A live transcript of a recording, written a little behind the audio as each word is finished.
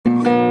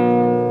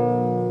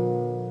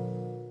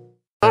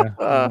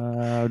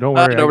Don't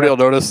worry. Nobody will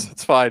notice.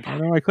 It's fine. I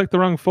know I clicked the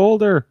wrong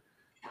folder.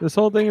 This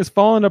whole thing is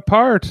falling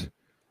apart.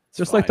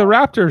 Just like the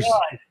Raptors.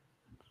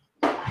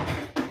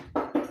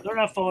 They're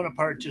not falling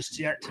apart just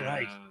yet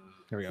tonight.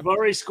 There we go. We've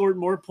already scored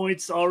more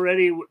points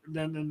already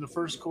than in the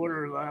first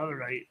quarter of the other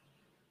night.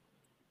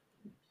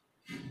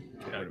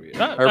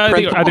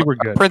 I think we're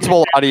good.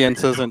 Principal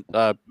audience isn't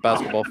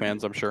basketball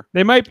fans, I'm sure.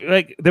 There might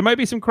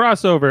be some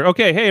crossover.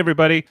 Okay, hey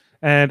everybody,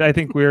 and I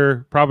think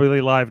we're probably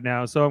live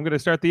now. So I'm going to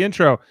start the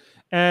intro.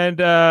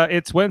 And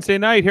it's Wednesday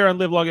night here on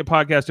Live Long It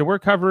Podcast, and we're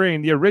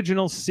covering the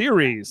original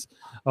series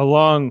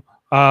along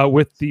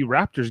with the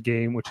Raptors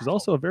game, which is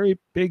also a very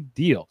big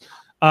deal.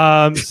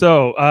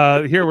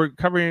 So here we're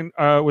covering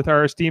with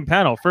our esteemed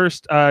panel.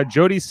 First,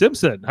 Jody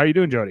Simpson. How you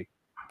doing, Jody?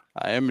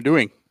 I am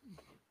doing.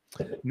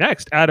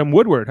 Next, Adam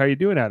Woodward. How you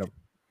doing, Adam?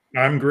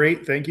 I'm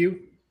great, thank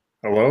you.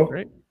 Hello.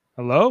 Great.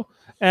 Hello.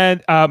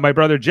 And my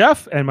brother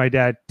Jeff and my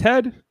dad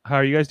Ted. How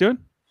are you guys doing?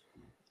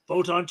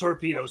 Photon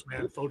torpedoes,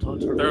 man. Photon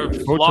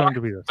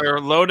torpedoes.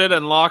 They're loaded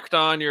and locked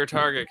on your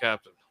target,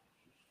 Captain.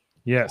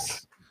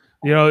 Yes.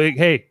 You know,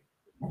 hey,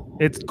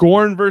 it's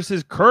Gorn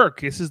versus Kirk.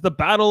 This is the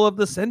battle of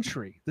the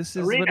century. This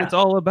is what it's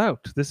all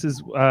about. This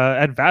is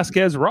at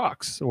Vasquez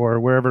Rocks or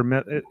wherever,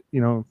 the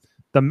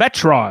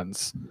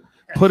Metrons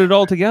put it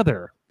all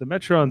together. The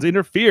Metrons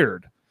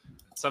interfered.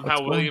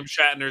 Somehow William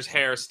Shatner's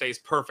hair stays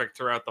perfect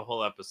throughout the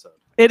whole episode.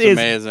 It's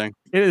amazing.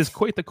 It is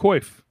quite the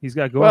coif he's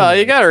got going. Well,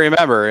 you got to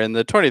remember, in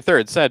the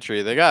 23rd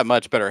century, they got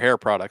much better hair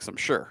products, I'm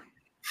sure.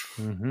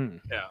 Mm-hmm.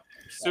 Yeah.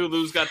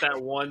 Sulu's got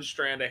that one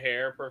strand of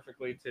hair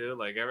perfectly, too.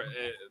 Like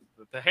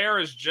the hair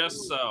is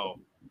just so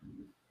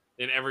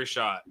in every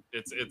shot.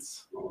 It's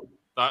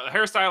the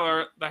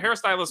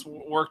hairstylist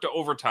worked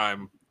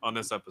overtime on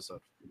this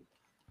episode.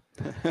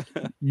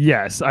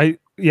 Yes, it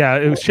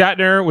was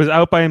Shatner was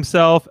out by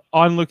himself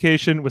on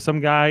location with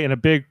some guy in a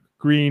big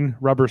green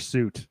rubber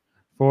suit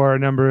for a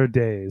number of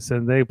days,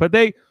 and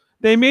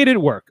they made it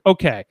work.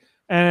 Okay,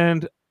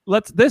 and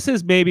this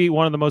is maybe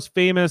one of the most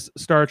famous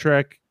Star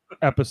Trek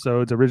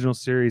episodes, original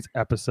series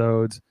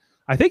episodes.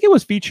 I think it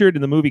was featured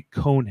in the movie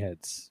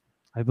Coneheads.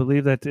 I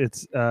believe that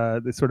it's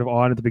sort of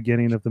on at the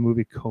beginning of the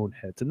movie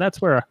Coneheads, and that's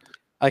where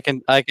I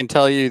can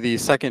tell you the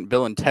second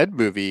Bill and Ted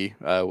movie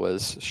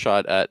was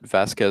shot at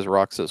Vasquez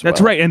Rocks as well. That's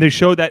right, and they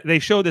show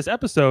this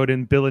episode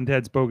in Bill and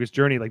Ted's Bogus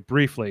Journey, like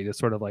briefly, just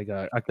sort of like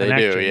a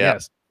connection. They do, yeah.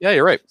 Yes. Yeah,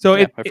 you're right. So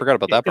I forgot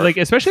about that part. Like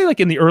especially like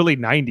in the early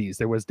 '90s,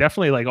 there was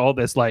definitely like all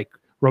this like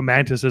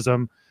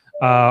romanticism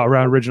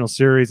around original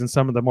series and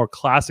some of the more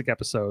classic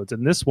episodes,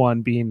 and this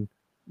one being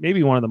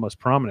maybe one of the most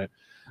prominent.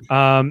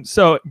 Dad,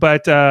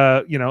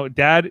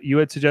 you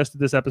had suggested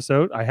this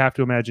episode. I have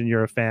to imagine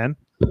you're a fan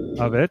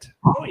of it.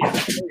 Oh yeah,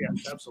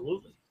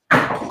 absolutely.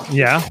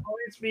 Yeah. It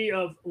reminds me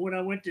of when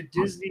I went to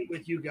Disney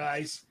with you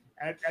guys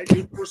at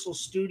Universal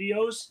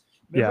Studios.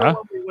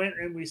 Remember when we went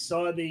and we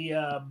saw the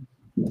Back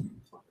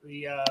to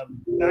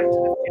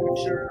the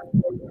Future,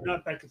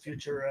 not Back to the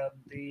Future,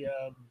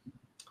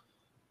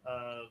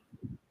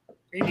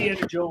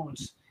 Indiana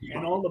Jones,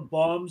 and all the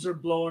bombs are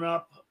blowing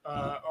up,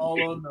 all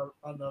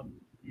on the.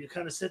 You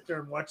kind of sit there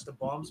and watch the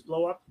bombs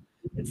blow up.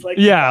 It's like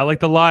like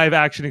the live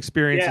action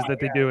experiences that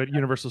they do at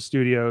Universal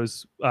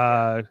Studios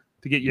to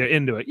get you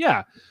into it.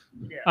 Yeah.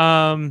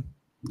 A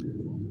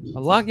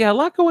lot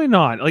going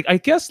on. Like I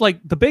guess like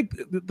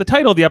the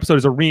title of the episode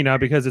is Arena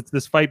because it's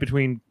this fight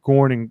between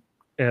Gorn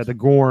and the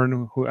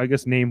Gorn, who I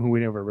guess who we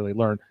never really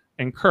learned,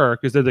 and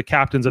Kirk, because they're the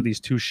captains of these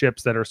two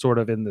ships that are sort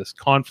of in this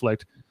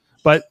conflict.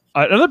 But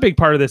another big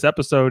part of this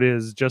episode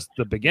is just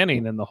the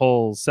beginning and the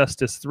whole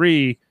Cestus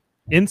 3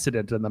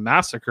 incident and the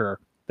massacre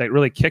that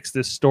really kicks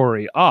this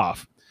story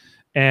off.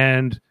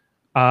 And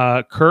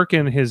Kirk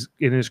and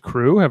his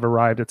crew have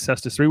arrived at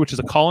Cestus 3, which is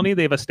a colony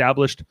they've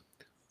established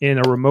in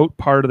a remote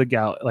part of the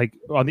galaxy, like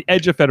on the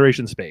edge of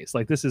Federation space.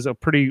 Like this is a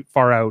pretty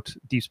far out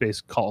deep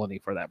space colony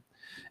for them.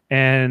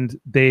 And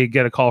they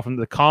get a call from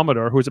the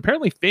Commodore, who is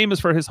apparently famous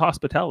for his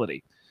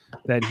hospitality.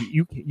 That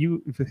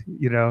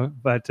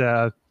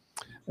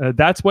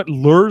that's what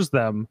lures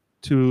them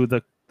to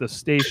the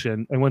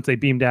station. And once they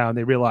beam down,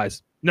 they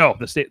realize, no,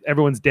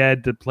 everyone's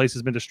dead. The place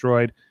has been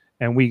destroyed,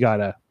 and we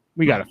gotta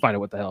find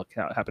out what the hell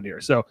happened here.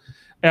 So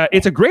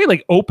it's a great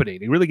like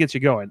opening. It really gets you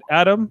going.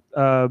 Adam,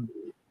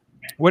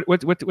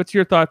 what's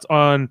your thoughts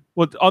on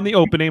the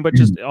opening, but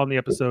just on the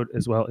episode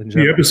as well in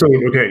general? The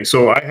episode, okay.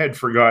 So I had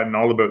forgotten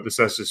all about the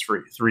Cestus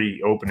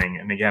 3 opening,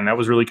 and again, that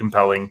was really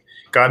compelling.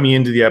 Got me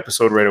into the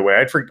episode right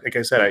away. Like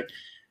I said,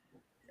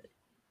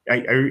 I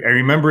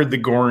remembered the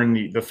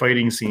Gorn, the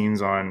fighting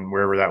scenes on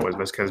wherever that was,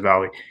 Vasquez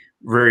Valley,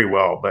 very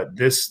well. But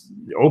this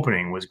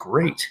opening was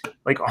great.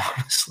 Like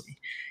honestly,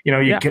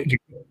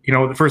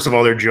 first of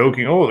all, they're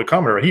joking. Oh, the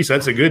Commodore, he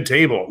sets a good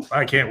table.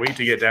 I can't wait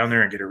to get down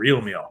there and get a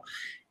real meal.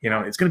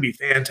 It's going to be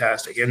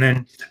fantastic. And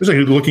then I was like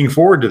looking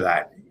forward to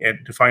that and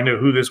to find out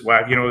who this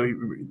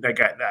that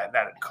guy,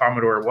 that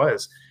Commodore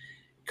was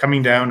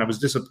coming down. I was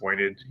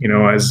disappointed.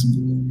 As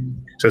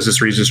Cestus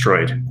 3 is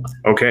destroyed.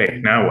 Okay,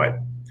 now what?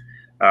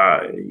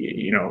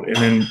 And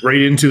then right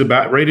into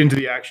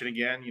the action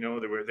again.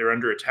 They're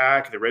under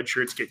attack. The red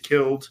shirts get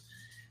killed.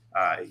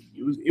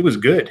 it was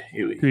good.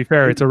 To be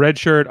fair, it's a red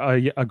shirt,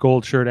 a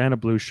gold shirt, and a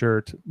blue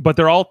shirt, but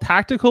they're all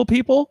tactical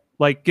people.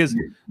 Like, because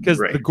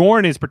Right. the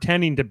Gorn is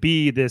pretending to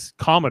be this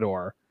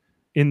Commodore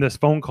in this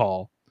phone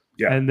call,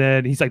 Yeah. and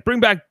then he's like, bring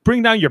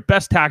down your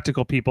best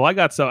tactical people. I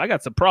got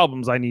some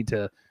problems I need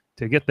to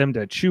get them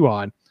to chew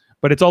on,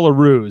 but it's all a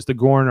ruse. The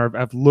Gorn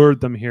have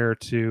lured them here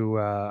to,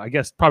 I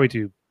guess, probably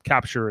to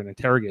capture and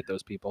interrogate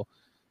those people.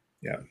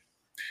 Yeah,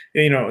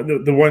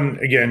 the one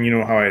again,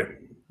 how I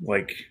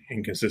like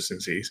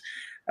inconsistencies.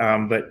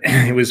 But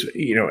it was,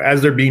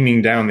 as they're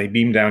beaming down, they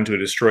beam down to a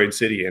destroyed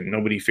city, and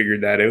nobody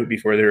figured that out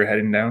before they were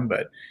heading down.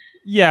 But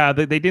yeah,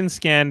 they didn't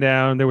scan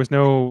down. There was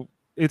no.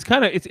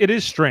 It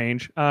is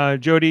strange.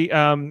 Jody,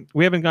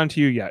 we haven't gone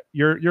to you yet.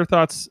 Your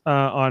thoughts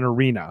on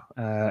Arena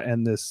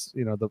and this,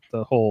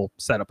 the whole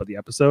setup of the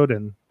episode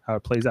and how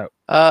it plays out.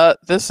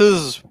 This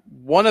is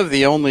one of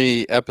the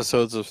only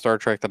episodes of Star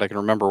Trek that I can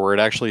remember where it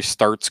actually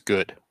starts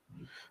good.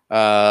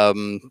 A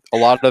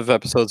lot of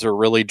episodes are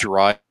really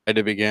dry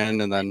to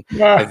begin, and then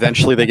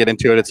eventually they get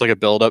into it. It's like a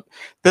build-up.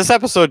 This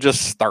episode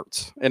just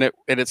starts, and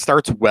it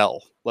starts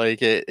well.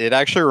 Like it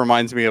actually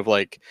reminds me of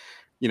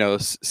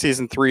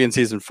season 3 and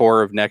season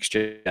 4 of Next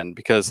Gen,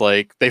 because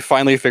like they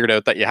finally figured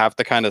out that you have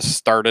to kind of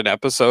start an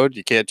episode.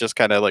 You can't just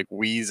kind of like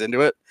wheeze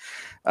into it.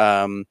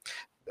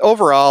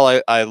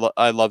 Overall,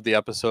 I love the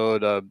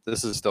episode.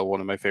 This is still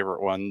one of my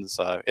favorite ones.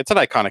 It's an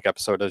iconic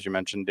episode, as you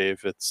mentioned,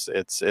 Dave.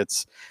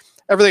 It's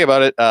everything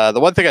about it. The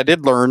one thing I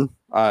did learn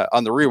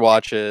on the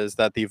rewatch is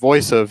that the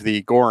voice of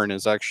the Gorn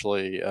is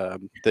actually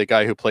the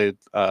guy who played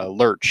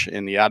Lurch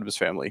in the Addams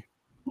Family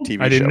TV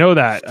show. I didn't know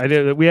that. I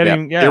did. We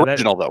hadn't. The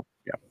original though.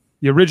 Yeah.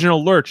 The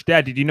original Lurch.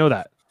 Dad, did you know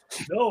that?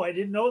 No, I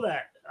didn't know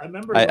that. I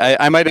remember.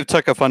 I might have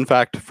took a fun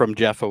fact from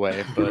Jeff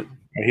away, but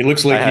he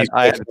looks like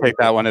I had to take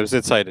that one. I was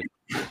excited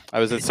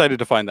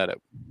to find that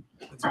out.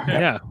 It's okay.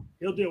 Yeah.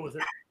 He'll deal with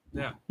it.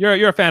 Yeah.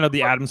 You're a fan of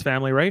the Addams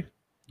Family, right?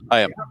 I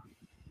am.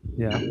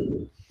 Yeah.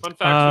 Fun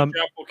fact,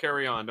 Jeff will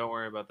carry on. Don't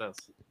worry about this.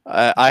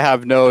 I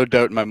have no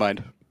doubt in my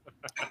mind.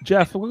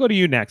 Jeff, we'll go to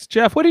you next.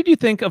 Jeff, what did you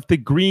think of the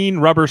green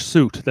rubber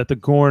suit that the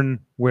Gorn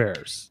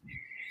wears,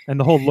 and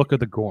the whole look of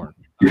the Gorn?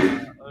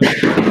 I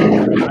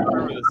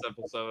remember this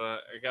episode. I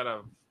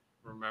gotta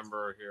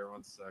remember here.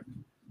 One sec.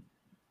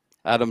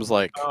 Adam's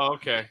like Oh,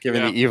 okay.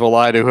 giving Yeah. the evil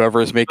eye to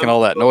whoever is making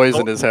all that noise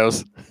in his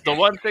house. The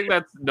one thing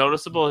that's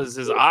noticeable is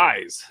his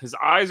eyes. His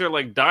eyes are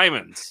like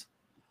diamonds.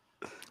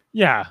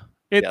 Yeah.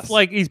 It's Yes.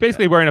 like he's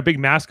basically wearing a big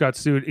mascot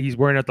suit he's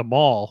wearing at the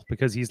mall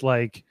because he's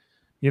like,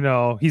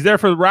 he's there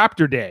for the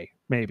Raptor Day,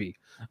 maybe.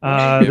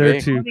 Maybe.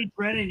 There too. Tony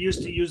Brennan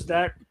used to use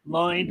that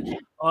line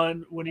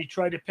on when he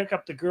tried to pick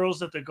up the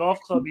girls at the golf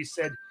club. He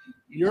said,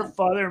 "Your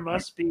father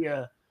must be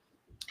a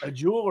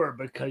jeweler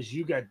because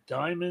you got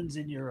diamonds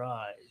in your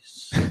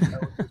eyes."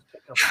 That was his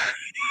pickup line.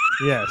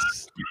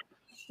 Yes.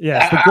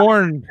 Yes, the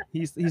Gorn,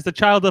 he's the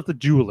child of the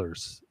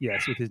jewelers.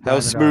 Yes, with his How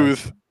diamond smooth.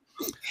 eyes.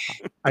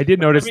 I did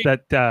notice mean-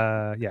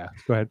 that yeah,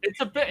 go ahead.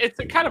 It's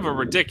a kind of a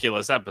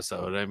ridiculous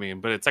episode. I mean,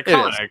 but it's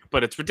iconic,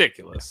 but it's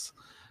ridiculous.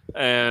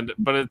 But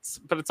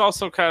it's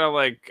also kind of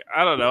like,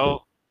 I don't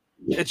know.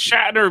 It's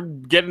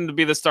Shatner getting to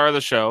be the star of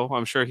the show.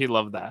 I'm sure he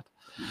loved that.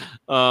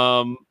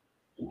 And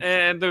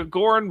the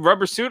Gorn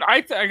rubber suit,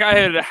 I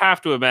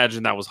have to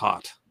imagine that was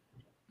hot.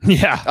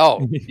 Yeah.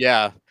 Oh,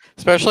 yeah.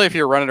 Especially if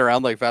you're running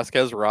around like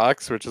Vasquez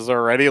Rocks, which is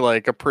already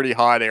like a pretty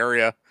hot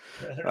area.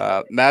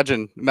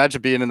 Imagine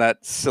being in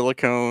that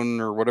silicone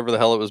or whatever the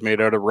hell it was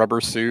made out of rubber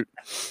suit.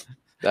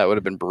 That would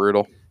have been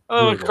brutal.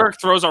 Oh, when Kirk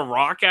throws a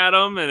rock at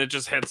him and it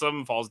just hits him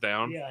and falls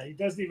down. Yeah, he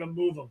doesn't even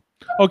move them.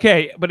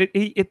 Okay, but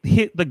it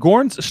hit the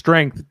Gorn's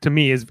strength to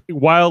me is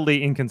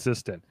wildly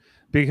inconsistent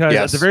because at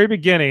Yes. the very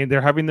beginning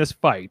they're having this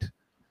fight,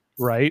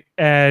 right?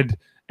 And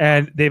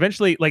they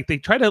eventually they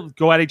try to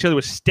go at each other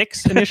with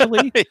sticks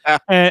initially, Yeah.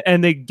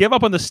 and they give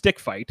up on the stick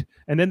fight,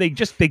 and then they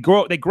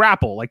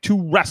grapple like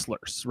two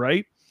wrestlers,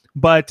 right?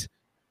 But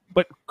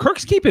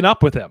Kirk's keeping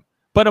up with him.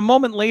 But a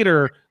moment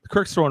later,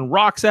 Kirk's throwing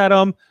rocks at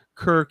him.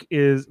 Kirk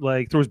is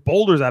throws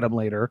boulders at him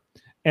later,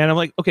 and I'm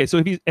like, okay, so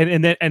if he's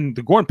and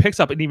the Gorn picks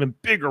up an even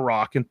bigger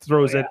rock and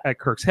throws it at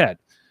Kirk's head.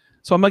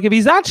 So I'm like, if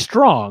he's that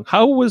strong,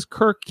 how was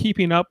Kirk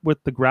keeping up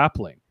with the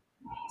grappling?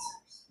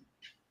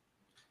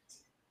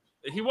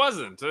 He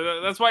wasn't.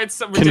 That's why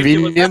it's a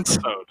ridiculous Convenience.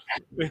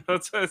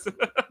 episode.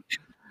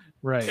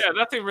 Right. Yeah,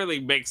 nothing really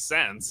makes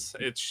sense.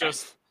 It's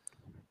just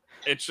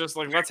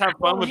like, let's have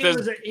fun with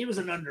this. He was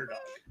an underdog.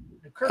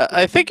 Kirk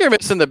I think you're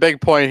missing the big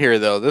point here,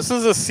 though. This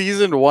is a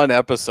season 1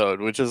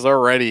 episode, which is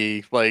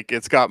already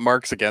it's got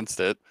marks against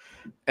it,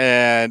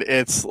 and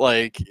it's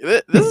like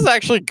this is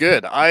actually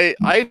good. I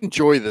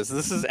enjoy this.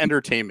 This is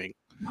entertaining.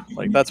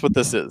 Like that's what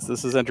this is.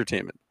 This is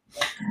entertainment.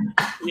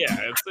 Yeah,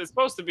 it's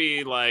supposed to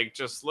be like,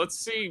 just let's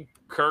see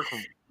Kirk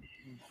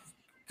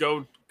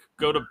go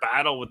to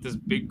battle with this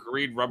big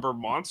green rubber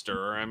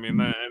monster. I mean,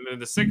 and in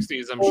the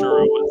 60s, I'm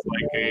sure it was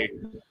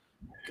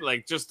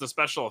just the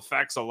special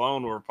effects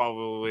alone were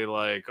probably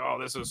like, oh,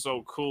 this is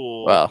so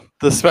cool. Well,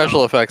 the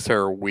special effects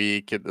are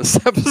weak in this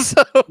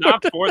episode.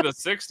 Not for the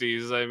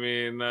 60s. I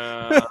mean,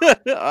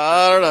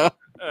 I don't know.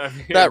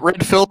 That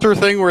red filter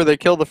thing where they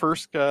kill the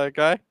first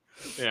guy.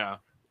 Yeah.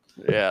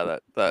 Yeah,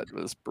 that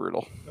was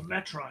brutal. The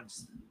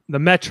Metrons. The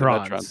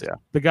Metrons. Metrons, yeah.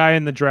 The guy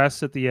in the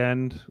dress at the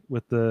end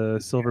with the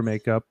silver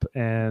makeup,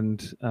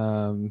 and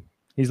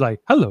he's like,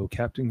 "Hello,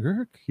 Captain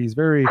Kirk."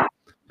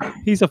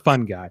 He's a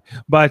fun guy.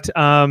 But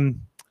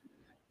Adam,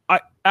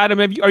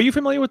 are you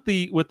familiar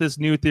with this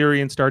new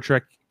theory in Star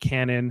Trek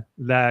canon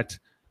that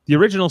the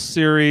original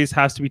series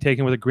has to be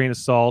taken with a grain of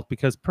salt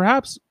because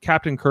perhaps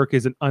Captain Kirk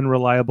is an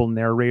unreliable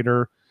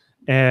narrator,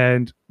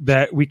 and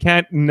that we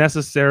can't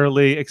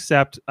necessarily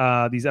accept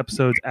these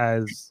episodes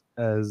as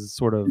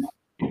sort of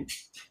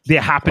they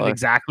happened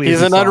exactly.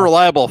 He's as an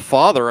unreliable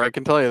father, I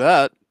can tell you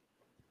that.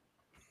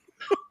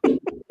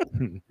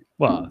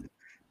 Well,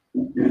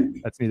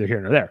 that's neither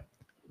here nor there.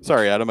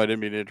 Sorry, Adam, I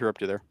didn't mean to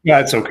interrupt you there.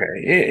 That's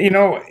okay.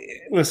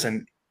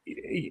 Listen,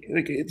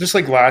 just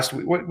like last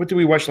week, what did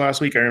we watch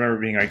last week? I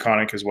remember being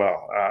iconic as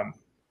well.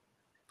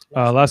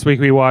 Last week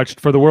we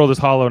watched "For the World Is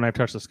Hollow" and "I've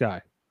Touched the Sky."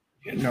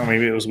 No,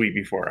 maybe it was the week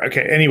before.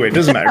 Okay, anyway, it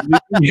doesn't matter.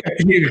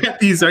 You got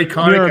these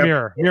iconic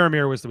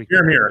Mirror was the week.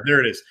 Mirror.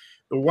 There it is.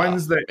 The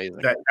ones amazing.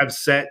 that have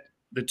set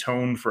the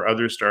tone for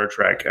other Star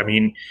Trek. I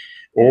mean,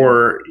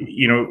 or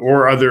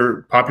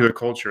other popular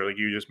culture, like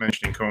you just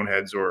mentioned,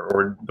 Coneheads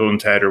or Bill and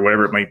Ted or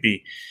whatever it might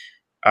be.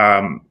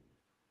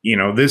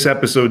 This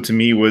episode to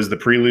me was the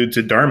prelude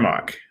to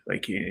Darmok,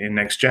 like in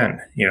Next Gen.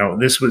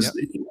 This was,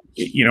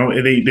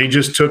 they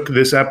just took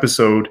this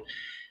episode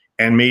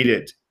and made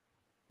it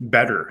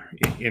better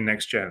in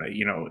Next Gen.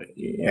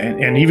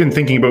 And even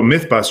thinking about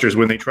Mythbusters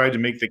when they tried to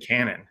make the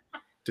canon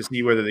to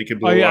see whether they could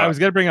blow up. I was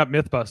going to bring up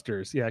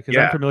Mythbusters. Yeah, because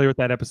I'm familiar with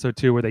that episode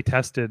too, where they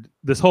tested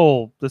this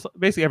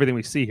basically everything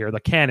we see here, the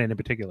canon in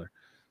particular.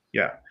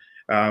 Yeah.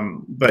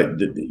 But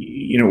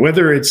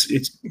whether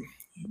it's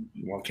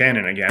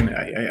canon again,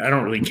 I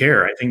don't really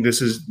care. I think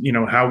this is,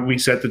 how we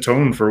set the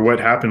tone for what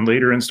happened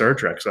later in Star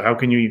Trek. So how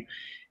can you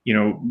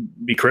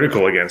be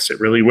critical against it,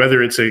 really,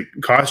 whether it's a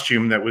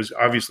costume that was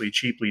obviously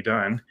cheaply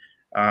done,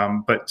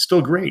 but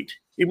still great.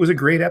 It was a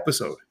great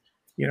episode.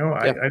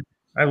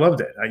 I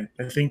loved it.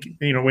 I think,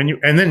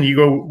 then you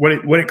go, what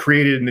it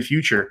created in the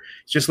future.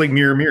 It's just like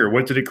Mirror, Mirror.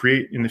 What did it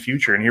create in the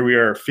future? And here we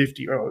are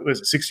 60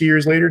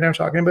 years later now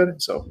talking about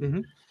it. So,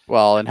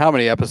 Well, and how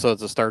many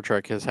episodes of Star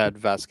Trek has had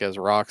Vasquez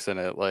rocks in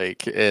it?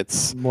 Like,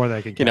 it's more than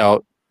I can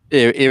count.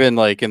 Even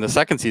like in the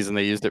second season,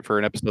 they used it for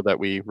an episode that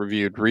we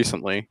reviewed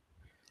recently.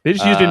 They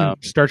just used it in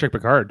Star Trek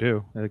Picard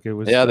too. Like it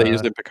was. Yeah, they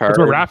used it in Picard. That's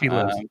where Raffi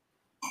lives.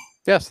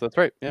 Yes, that's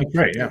right. Yeah. That's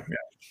right. Yeah.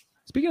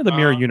 Speaking of the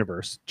mirror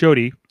universe,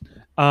 Jody.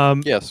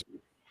 Yes.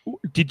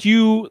 Did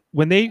you,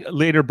 when they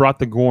later brought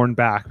the Gorn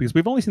back, because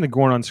we've only seen the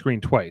Gorn on screen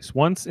twice,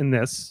 once in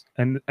this,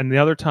 and the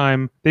other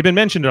time they've been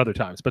mentioned at other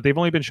times, but they've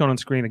only been shown on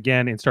screen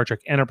again in Star Trek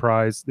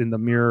Enterprise in the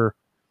mirror,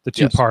 the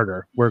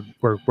two-parter, where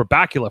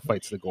Bakula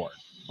fights the Gorn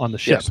on the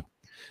ship.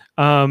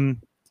 Yes.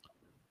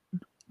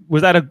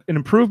 Was that an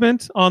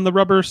improvement on the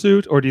rubber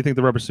suit, or do you think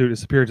the rubber suit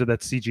is superior to that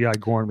CGI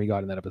Gorn we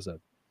got in that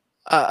episode?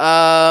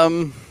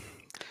 I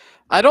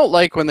don't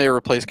like when they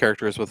replace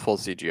characters with full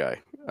CGI.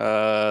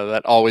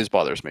 That always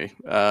bothers me.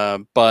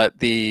 But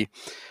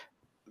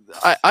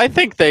I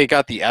think they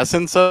got the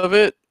essence of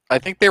it. I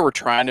think they were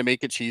trying to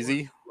make it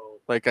cheesy.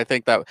 Like, I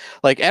think that,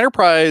 like,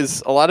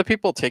 Enterprise, a lot of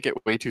people take it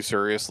way too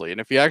seriously.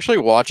 And if you actually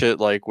watch it,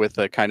 like, with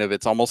a kind of,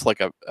 it's almost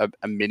like a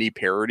mini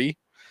parody,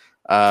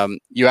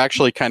 you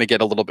actually kind of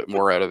get a little bit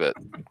more out of it,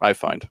 I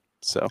find.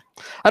 So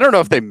I don't know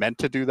if they meant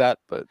to do that,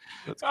 but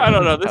I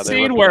don't know. The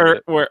scene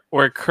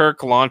where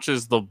Kirk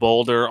launches the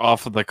boulder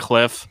off of the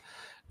cliff,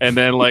 and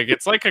then like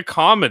it's like a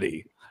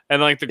comedy,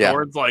 and like the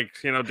Gorn's like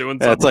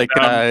doing something.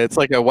 It's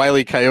like a Wile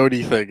E.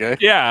 Coyote thing, eh?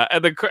 Yeah,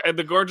 and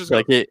the Gorn just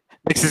like thinks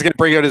he's gonna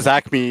bring out his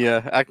Acme.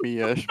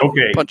 Okay,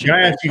 can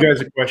I ask you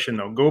guys a question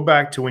though? Go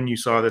back to when you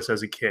saw this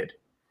as a kid.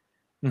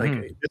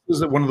 Like this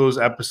was one of those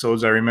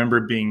episodes I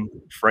remember being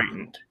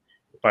frightened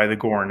by the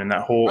Gorn and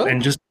that whole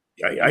and just.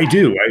 I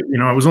do.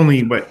 I was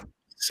only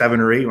 7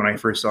 or 8 when I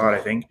first saw it,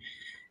 I think,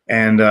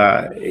 and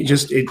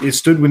it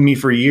stood with me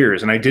for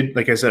years. And I did,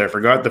 like I said, I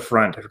forgot the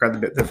front. I forgot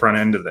the front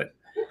end of it,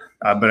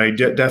 but I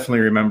definitely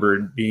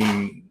remembered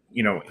being,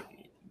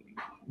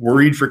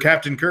 worried for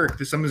Captain Kirk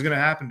that something's going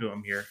to happen to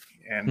him here.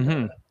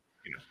 And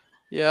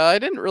yeah, I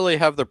didn't really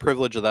have the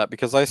privilege of that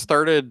because I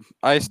started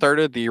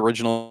the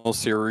original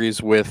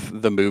series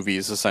with the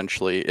movies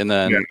essentially, and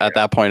then at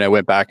that point I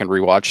went back and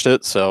rewatched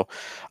it. So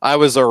I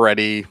was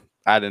already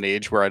at an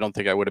age where I don't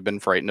think I would have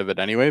been frightened of it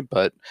anyway,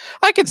 but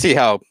I can see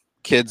how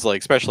kids, like,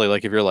 especially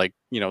like if you're like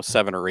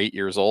 7 or 8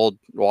 years old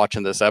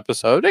watching this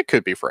episode, it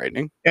could be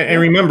frightening.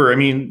 And remember, I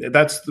mean,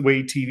 that's the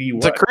way TV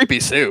was. It's a creepy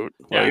suit.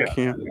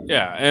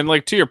 Yeah, and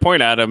like to your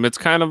point, Adam, it's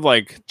kind of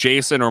like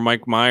Jason or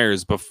Mike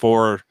Myers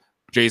before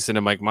Jason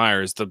and Mike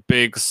Myers, the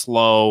big,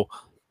 slow,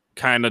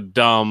 kind of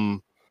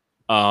dumb,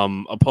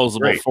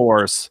 opposable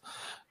force,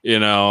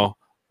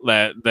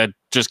 that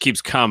just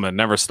keeps coming,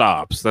 never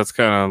stops. That's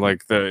kind of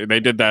like they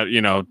did that,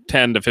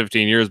 10 to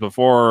 15 years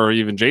before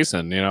even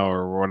Jason,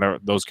 or whatever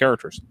those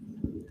characters.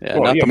 Yeah,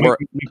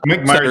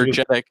 Mike Myers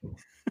energetic.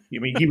 I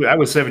mean, that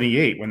was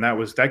 78 when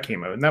that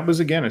came out, and that was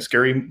again a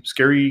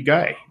scary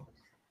guy.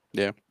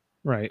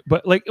 Right.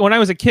 But like when I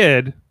was a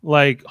kid,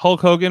 like Hulk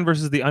Hogan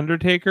versus The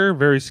Undertaker,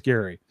 very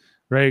scary,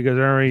 right? Because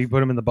I already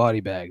put him in the body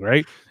bag,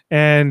 right?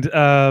 And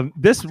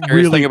this The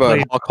really thing about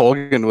played, Hulk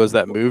Hogan was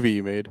that movie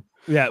you made.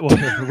 yeah. Well,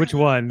 which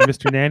one,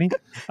 Mr. Nanny?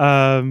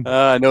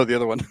 I know the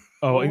other one.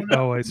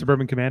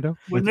 Suburban Commando.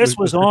 When this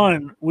was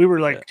on, we were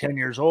like 10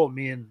 years old.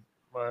 Me and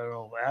I don't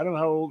know, Adam,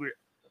 how old were you?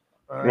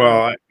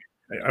 Well,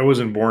 I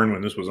wasn't born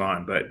when this was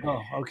on, but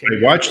Oh, okay.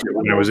 I watched it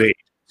when I was 8.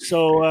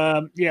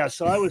 So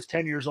so I was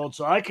 10 years old,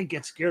 so I could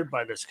get scared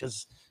by this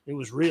because it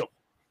was real.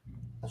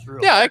 It's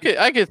real. Yeah,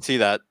 I could see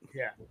that.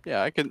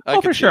 Yeah. I can.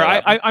 For sure.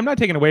 I'm not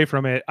taking away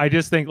from it. I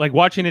just think like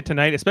watching it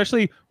tonight,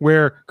 especially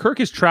where Kirk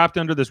is trapped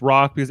under this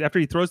rock, because after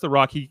he throws the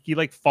rock, he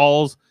like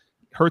falls,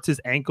 hurts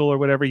his ankle or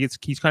whatever. He's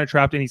kind of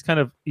trapped, and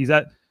he's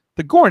at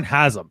the Gorn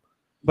has him,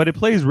 but it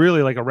plays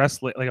really like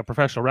a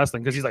professional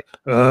wrestling, because he's like,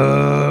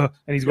 and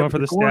he's going for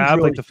the Gorn's stab,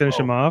 really like to finish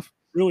slow. him off.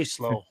 Really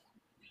slow.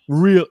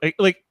 Real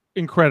like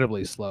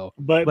incredibly slow.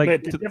 But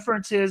Like, the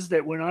difference is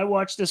that when I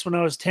watched this when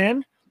I was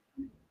 10,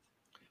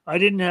 I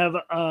didn't have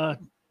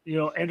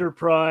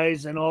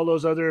Enterprise and all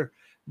those other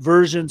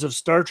versions of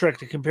Star Trek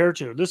to compare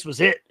to. This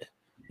was it.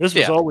 This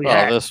was all we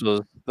had. This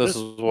is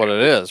what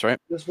it is, right?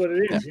 That's what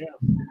it is.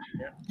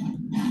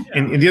 Yeah.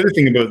 And the other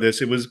thing about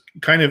this, it was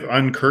kind of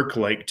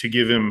un-Kirk-like to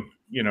give him,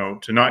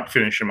 to not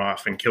finish him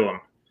off and kill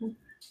him.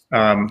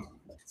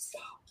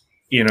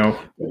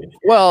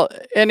 Well,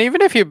 and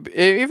even if you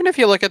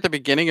look at the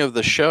beginning of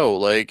the show,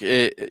 like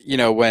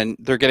when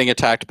they're getting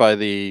attacked by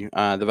the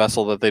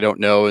vessel that they don't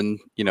know, and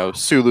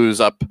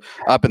Sulu's up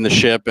in the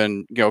ship,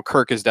 and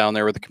Kirk is down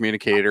there with the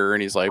communicator,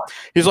 and he's like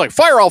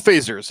fire all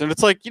phasers, and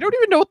it's like you don't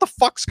even know what the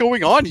fuck's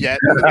going on yet.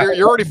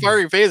 You're already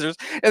firing phasers,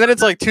 and then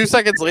it's like 2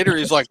 seconds later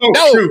he's like, no,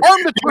 true.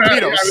 arm the I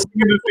torpedoes. was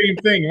thinking the same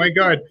thing. My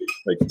God,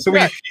 he's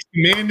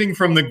commanding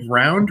from the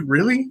ground,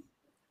 really?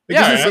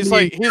 Yeah, he's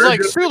like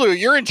Sulu,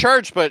 you're in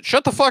charge, but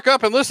shut the fuck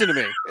up and listen to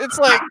me. It's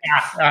like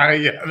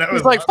that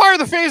was he's like fire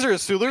the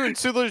phasers, Sulu, and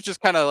Sulu's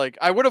just kind of like,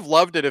 I would have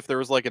loved it if there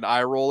was like an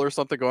eye roll or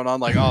something going on,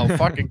 like, oh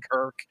fucking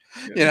Kirk,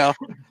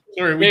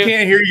 Sorry, we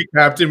can't hear you,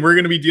 Captain. We're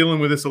going to be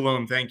dealing with this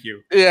alone. Thank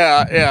you.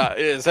 Yeah,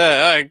 is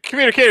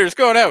communicators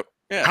going out.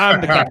 Yeah.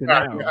 I'm the captain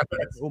now.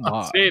 Oh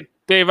my.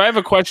 Dave, I have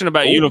a question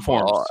about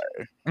uniforms.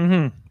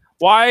 Mm-hmm.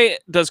 Why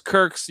does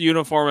Kirk's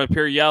uniform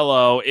appear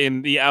yellow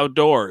in the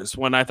outdoors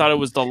when I thought it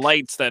was the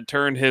lights that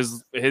turned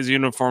his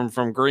uniform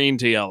from green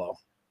to yellow?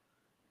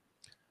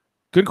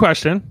 Good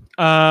question.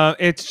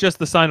 It's just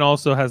the sun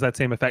also has that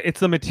same effect. It's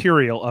the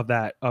material of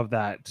that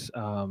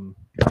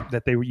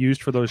that they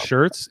used for those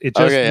shirts. It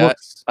just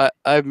looks.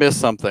 I missed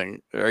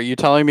something. Are you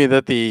telling me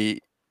that the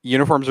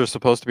uniforms are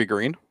supposed to be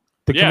green?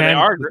 They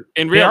are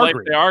in real life.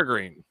 They are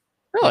green.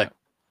 Really?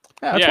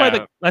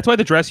 Yeah. That's why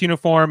the dress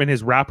uniform and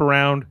his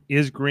wraparound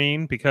is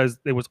green, because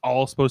it was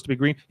all supposed to be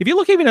green. If you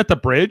look even at the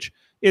bridge,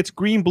 it's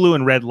green, blue,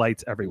 and red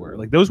lights everywhere.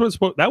 Like that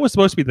was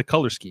supposed to be the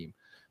color scheme,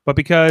 but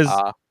because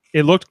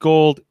it looked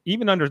gold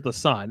even under the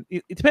sun,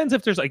 it depends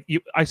if there's like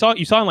you saw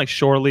in like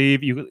Shore Leave.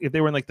 If they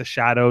were in like the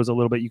shadows a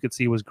little bit, you could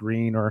see it was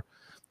green or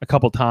a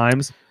couple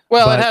times.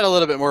 Well, it had a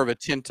little bit more of a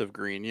tint of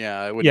green.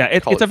 Yeah,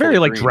 it's a very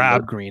like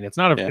drab green. It's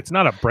not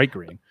a bright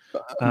green.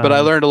 But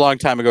I learned a long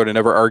time ago to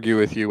never argue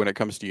with you when it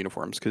comes to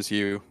uniforms, because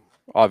you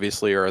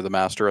obviously are the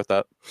master at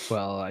that.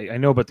 Well, I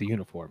know about the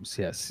uniforms.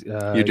 Yes,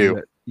 you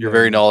do. You're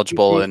very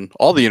knowledgeable in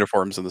all the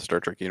uniforms in the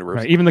Star Trek universe.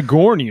 Right, even the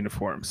Gorn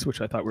uniforms,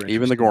 which I thought were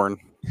even the Gorn.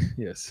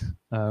 Yes,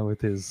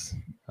 with his.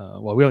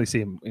 Well, we only see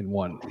him in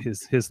one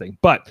his thing,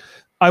 but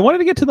I wanted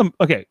to get to the.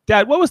 Okay,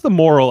 Dad, what was the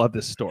moral of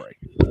this story?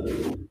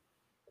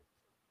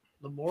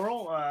 The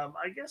moral,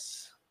 I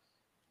guess.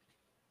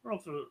 I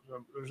don't know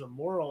if there's a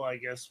moral, I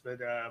guess, but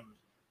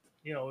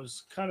it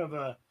was kind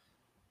of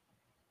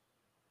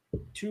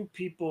two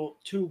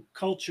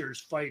cultures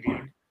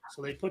fighting.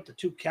 So they put the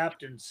two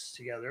captains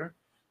together,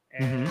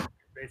 and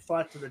they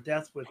fought to the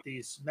death with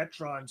these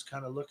Metrons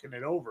kind of looking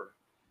it over.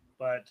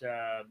 But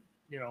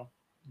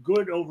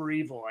good over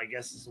evil, I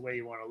guess, is the way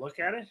you want to look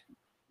at it.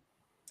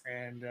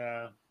 And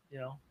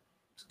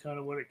it's kind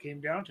of what it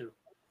came down to.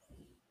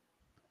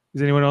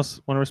 Does anyone else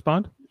want to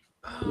respond?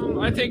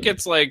 I think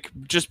it's like,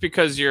 just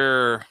because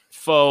your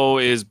foe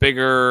is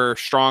bigger,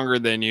 stronger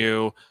than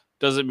you,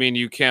 doesn't mean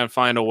you can't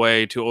find a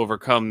way to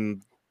overcome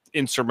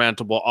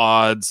insurmountable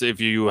odds if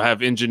you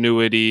have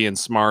ingenuity and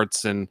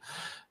smarts, and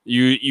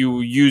you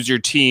use your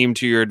team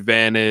to your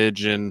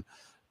advantage, and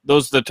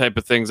those are the type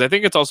of things. I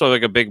think it's also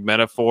like a big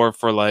metaphor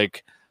for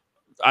like,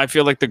 I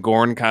feel like the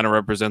Gorn kind of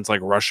represents like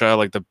Russia,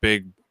 like the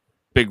big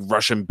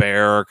Russian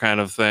bear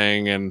kind of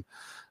thing, and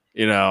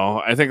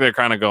I think they're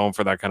kind of going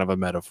for that kind of a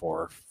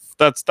metaphor.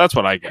 That's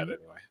what I get anyway.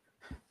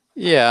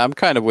 Yeah, I'm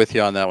kind of with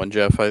you on that one,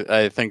 Jeff.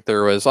 I think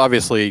there was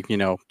obviously,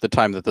 the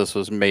time that this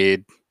was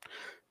made,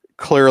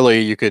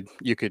 clearly you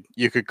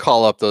could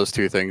call up those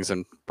two things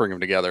and bring them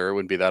together. It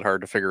wouldn't be that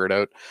hard to figure it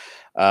out.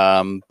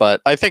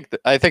 But I think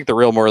the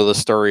real moral of the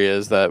story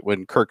is that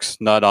when Kirk's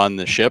not on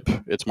the ship,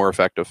 it's more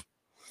effective.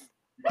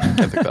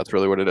 I think that's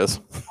really what it is.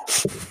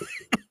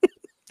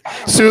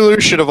 Sulu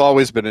should have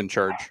always been in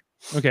charge.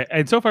 Okay,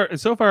 and so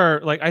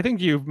far, like I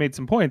think you've made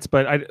some points,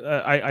 but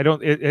I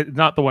don't. It's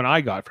not the one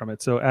I got from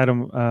it. So,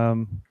 Adam,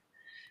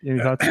 any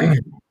thoughts?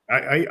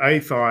 I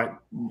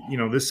thought,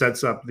 this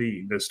sets up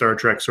the Star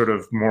Trek sort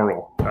of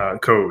moral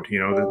code.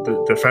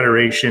 The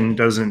Federation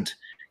doesn't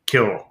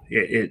kill.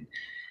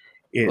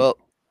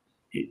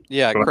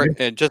 Yeah, correct.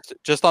 And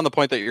just on the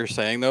point that you're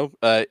saying, though,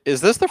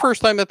 is this the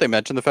first time that they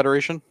mentioned the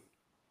Federation?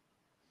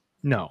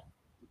 No.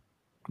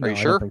 Are you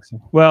sure?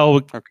 So. Well,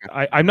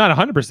 okay. I'm not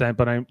 100%,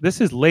 but this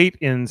is late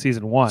in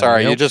season 1.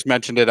 Sorry, you just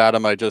mentioned it,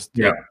 Adam. I just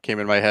came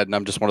in my head, and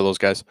I'm just one of those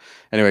guys.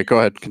 Anyway, go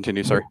ahead,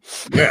 continue. Sorry.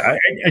 Yeah,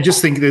 I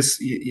just think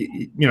this,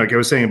 like I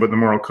was saying about the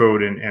moral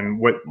code and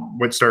what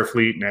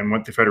Starfleet and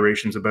what the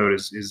Federation's about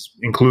is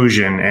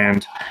inclusion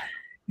and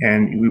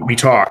we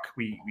talk,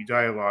 we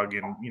dialogue,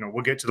 and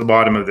we'll get to the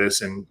bottom of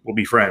this and we'll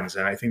be friends.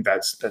 And I think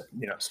that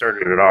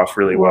started it off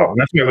really well. And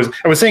that's what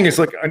I was saying. It's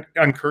like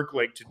on Kirk,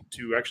 like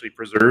to actually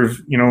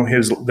preserve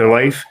their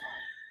life,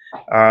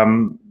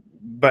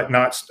 but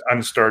not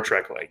on Star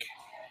Trek like.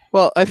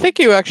 Well, I think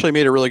you actually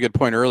made a really good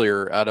point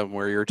earlier, Adam,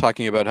 where you're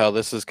talking about how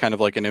this is kind of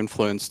like an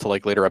influence to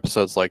like later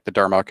episodes, like the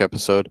Darmok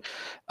episode,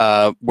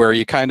 where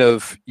you can't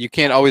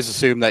always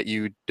assume that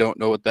you don't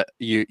know what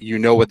you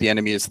know what the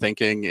enemy is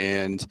thinking,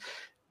 and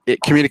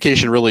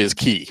communication really is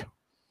key.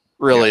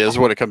 Really is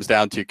what it comes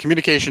down to.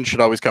 Communication should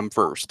always come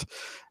first,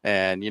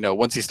 and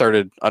once he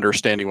started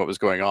understanding what was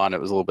going on, it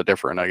was a little bit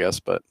different, I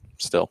guess, but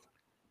still,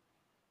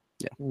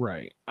 yeah,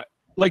 right.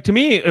 Like to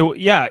me,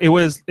 it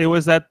was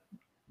that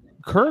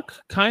Kirk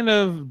kind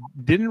of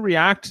didn't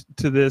react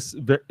to this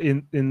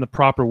in the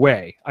proper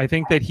way. I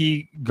think that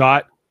he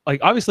got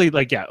obviously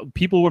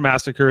people were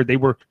massacred, they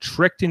were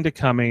tricked into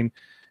coming,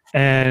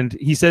 and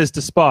he says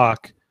to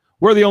Spock,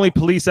 "We're the only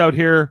police out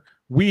here.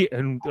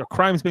 A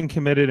crime's been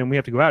committed, and we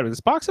have to go out." And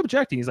Spock's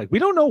objecting. He's like, "We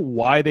don't know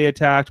why they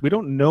attacked. We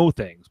don't know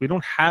things. We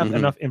don't have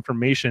enough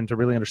information to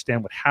really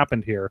understand what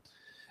happened here."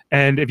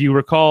 And if you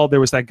recall, there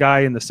was that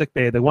guy in the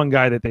sickbay, the one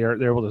guy that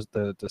they're able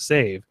to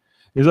save.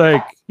 He's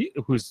like,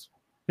 who's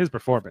his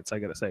performance, I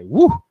gotta say,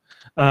 woo.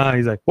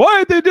 He's like, "Why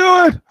did they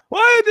do it?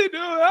 Why did they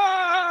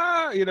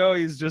do it?"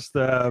 He's just,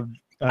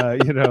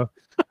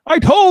 I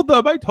told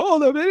them,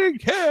 they didn't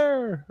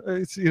care.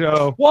 It's,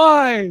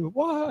 why?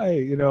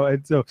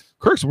 And so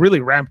Kirk's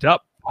really ramped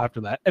up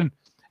after that. And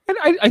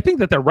I think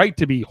that they're right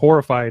to be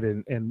horrified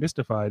and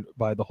mystified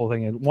by the whole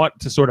thing and want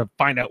to sort of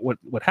find out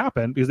what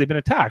happened because they've been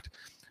attacked.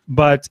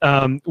 But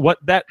what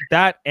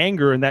that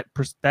anger and that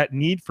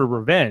need for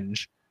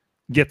revenge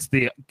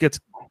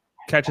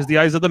catches the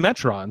eyes of the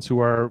Metrons, who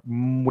are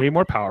way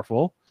more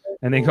powerful,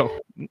 and they go,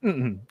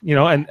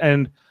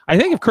 and I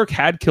think if Kirk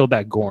had killed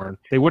that Gorn,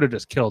 they would have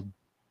just killed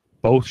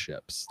both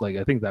ships.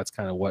 I think that's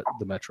kind of what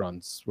the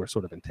Metrons were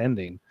sort of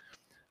intending.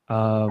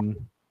 The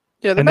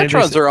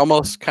Metrons are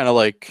almost kind of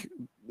like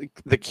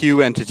the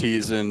Q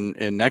entities in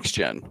Next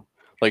Gen,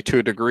 to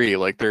a degree.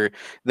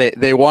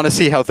 They want to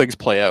see how things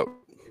play out.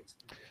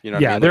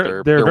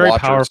 They're very watchers.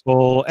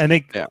 Powerful, and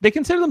they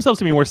consider themselves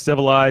to be more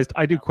civilized.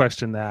 I do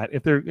question that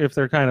if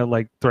they're kind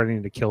of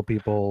threatening to kill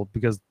people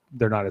because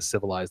they're not as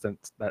civilized, then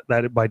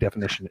that by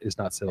definition is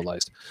not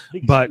civilized.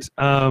 But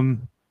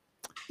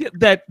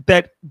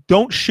that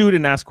don't shoot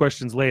and ask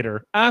questions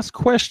later. Ask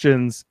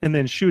questions and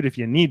then shoot if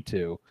you need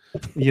to.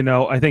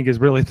 I think is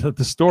really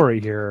the story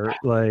here.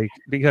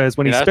 Because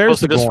when he spares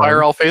the Gorn, just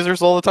fire all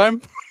phasers all the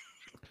time.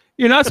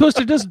 You're not supposed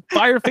to just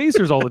fire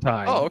phasers all the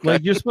time. Oh, okay.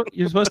 You're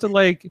supposed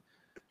to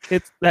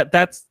it's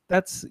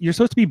that's you're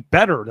supposed to be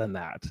better than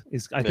that.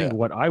 Is I think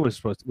what I was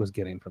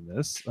getting from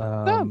this.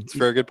 It's a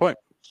very good point.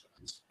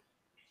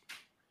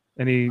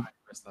 Any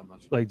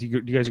do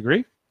you guys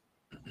agree?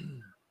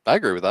 I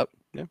agree with that.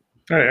 Yeah,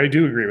 I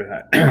do agree with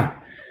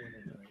that.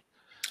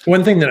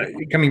 One thing that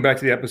coming back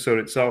to the episode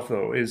itself,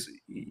 though, is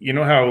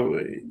how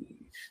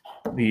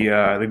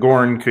the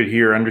Gorn could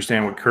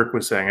understand what Kirk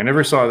was saying. I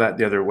never saw that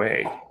the other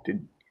way.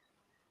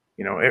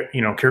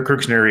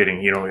 Kirk's narrating.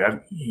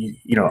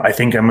 I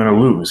think I'm going to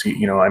lose.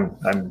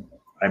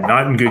 I'm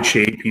not in good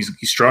shape. He's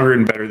stronger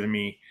and better than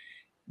me.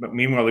 But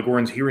meanwhile, the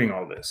Gorn's hearing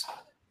all this.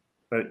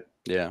 But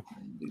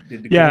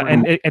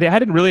and it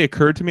hadn't really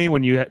occurred to me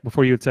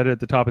before you had said it at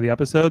the top of the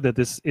episode that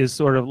this is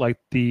sort of like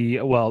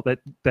that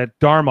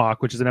Darmok,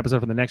 which is an episode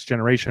from the Next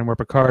Generation where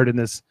Picard and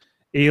this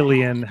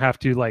alien have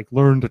to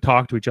learn to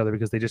talk to each other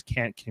because they just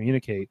can't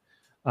communicate.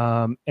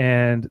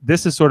 And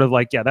this is sort of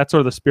that's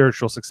sort of the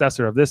spiritual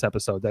successor of this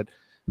episode,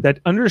 that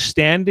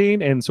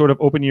understanding and sort of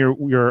opening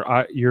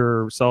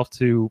yourself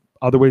to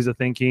other ways of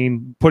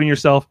thinking, putting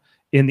yourself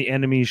in the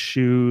enemy's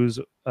shoes,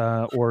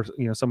 or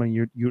someone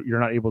you're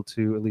not able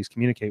to at least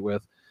communicate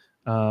with,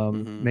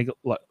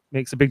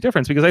 makes a big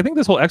difference. Because I think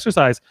this whole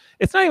exercise,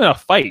 it's not even a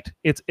fight.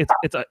 It's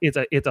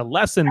a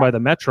lesson by the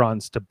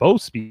Metrons to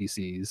both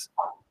species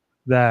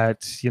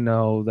that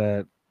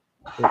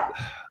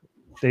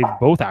they've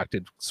both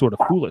acted sort of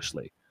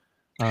foolishly.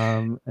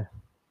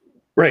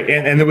 Right.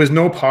 And there was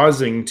no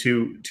pausing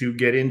to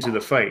get into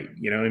the fight.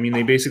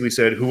 They basically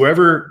said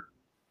whoever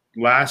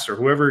lasts or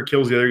whoever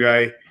kills the other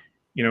guy,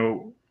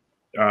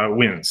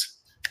 wins.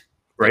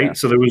 right? Yeah.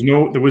 So there was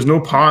no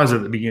pause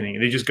at the beginning.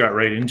 They just got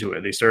right into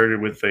it. They started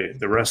with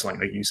the wrestling,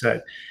 like you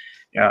said,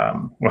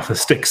 well, the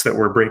sticks that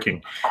were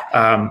breaking,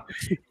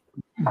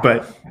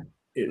 but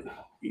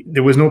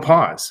there was no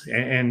pause.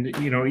 And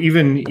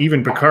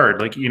even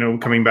Picard, like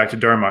coming back to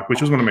Darmok,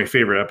 which was one of my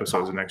favorite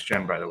episodes of Next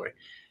Gen, by the way.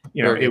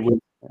 It was,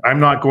 I'm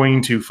not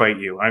going to fight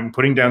you. I'm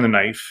putting down the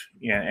knife,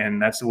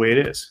 and that's the way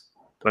it is.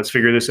 Let's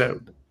figure this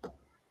out.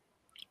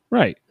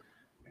 Right.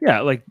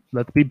 Yeah, like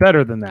let's be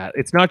better than that.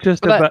 It's not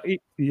just about.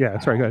 Yeah,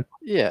 sorry, go ahead.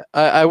 Yeah,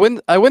 I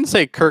wouldn't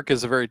say Kirk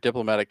is a very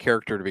diplomatic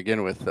character to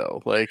begin with,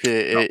 though. Like,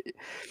 a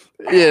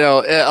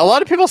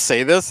lot of people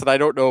say this, and I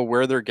don't know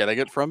where they're getting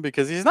it from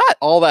because he's not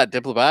all that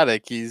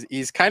diplomatic.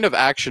 He's kind of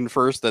action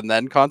first and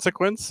then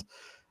consequence.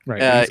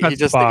 Right. He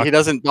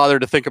doesn't bother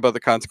to think about the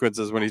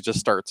consequences when he just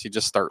starts. He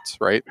just starts,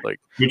 right? Like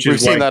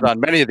we've seen that on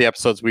many of the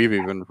episodes we've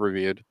even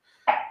reviewed.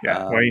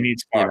 Yeah, why you need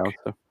Spock.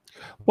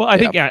 Well, I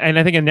think and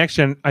I think in Next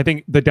Gen, I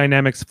think the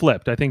dynamics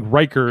flipped. I think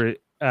Riker's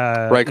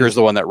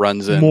the one that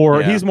runs in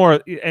more. Yeah. He's more,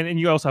 and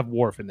you also have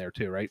Worf in there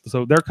too, right?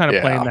 So they're kind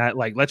of playing that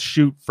like let's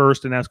shoot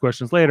first and ask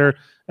questions later,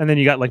 and then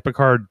you got like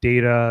Picard,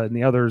 Data, and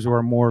the others who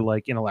are more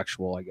like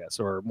intellectual, I guess,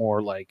 or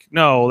more like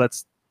no,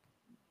 let's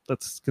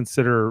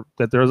consider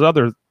that there's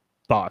other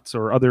thoughts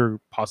or other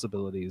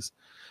possibilities,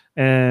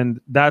 and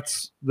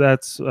that's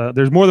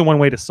there's more than one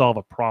way to solve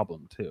a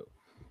problem too.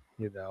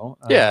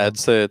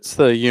 It's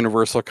the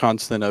universal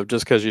constant of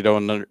just because you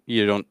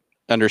don't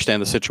understand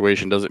the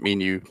situation doesn't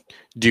mean you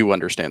do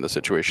understand the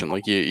situation.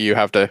 Like you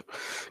have to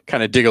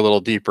kind of dig a little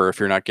deeper if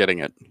you're not getting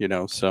it,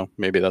 so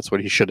maybe that's what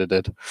he should have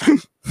did.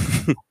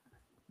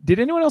 Did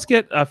anyone else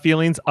get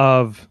feelings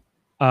of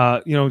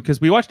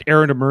because we watched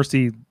Errand of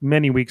Mercy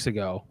many weeks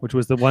ago, which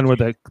was the one where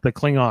the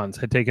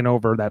Klingons had taken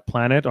over that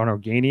planet on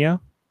Organia,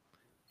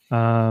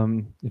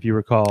 if you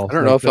recall. I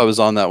don't know if I was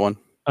on that one.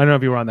 I don't know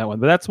if you were on that one,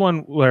 but that's one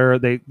where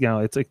they,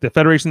 it's like the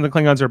Federation and the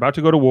Klingons are about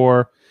to go to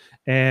war,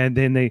 and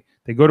then they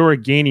go to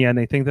Organia and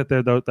they think that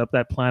they're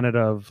that planet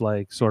of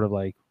like sort of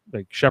like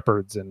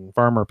shepherds and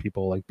farmer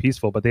people, like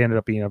peaceful, but they ended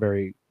up being a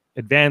very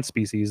advanced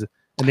species,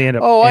 and they end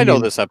up. Oh, I know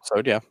this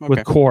episode. Yeah, okay.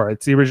 With Core,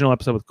 it's the original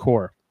episode with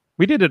Core.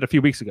 We did it a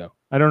few weeks ago.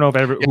 I don't know if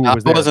who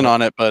was there. I wasn't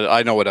on it, but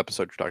I know what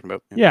episode you're talking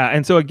about. Yeah,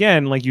 and so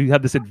again, like you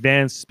have this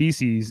advanced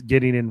species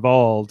getting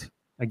involved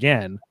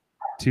again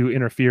to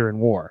interfere in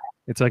war.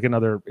 It's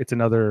another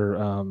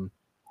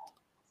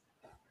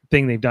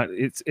thing they've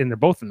done. They're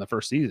both in the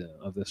first season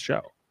of this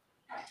show.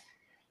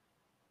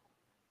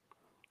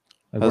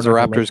 Those are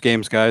Raptors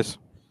games, guys.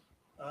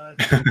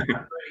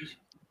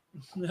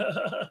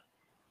 They're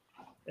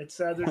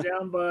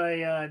down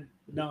by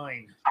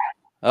 9.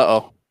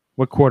 Uh-oh.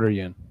 What quarter are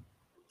you in?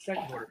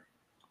 Second quarter.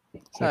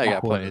 I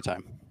got plenty of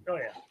time. Oh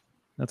yeah.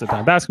 That's a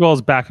time. Basketball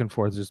is back and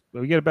forth. Just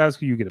we get a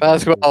basketball, you get a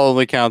basketball.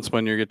 Only counts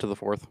when you get to the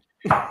fourth.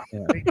 Yeah.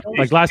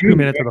 Like last 2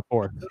 minutes of the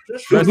fourth.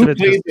 Who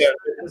played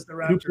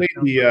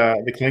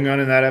the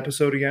Klingon in that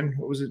episode again?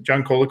 What was it?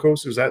 John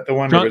Colicos? Was that the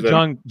one?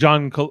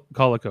 John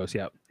Colicos.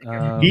 Yeah.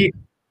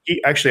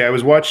 He actually, I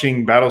was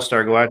watching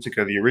Battlestar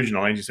Galactica, the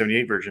original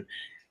 1978 version,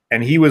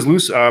 and he was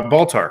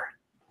Baltar.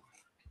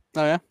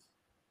 Oh yeah.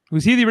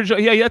 Was he the original?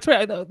 Yeah, that's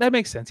right. That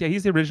makes sense. Yeah,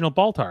 he's the original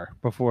Baltar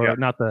before,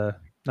 not the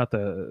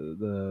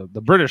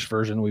British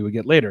version we would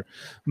get later,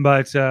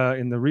 but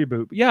in the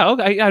reboot. Yeah,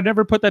 okay. I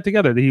never put that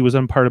together that he was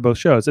on part of both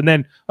shows. And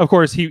then, of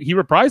course, he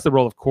reprised the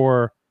role of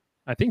Core,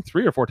 I think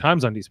 3 or 4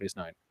 times on Deep Space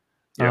Nine.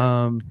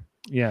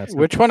 Yeah. So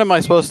which one am I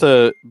supposed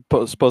to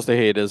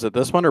hate? Is it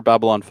this one or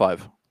Babylon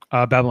 5?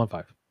 Babylon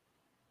 5.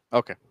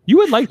 Okay. You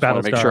would like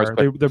Battlestar.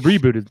 The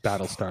rebooted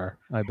Battlestar.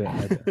 I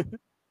bet.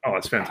 Oh,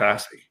 it's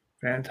fantastic.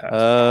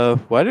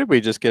 Fantastic. Why did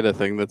we just get a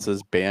thing that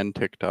says ban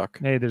TikTok?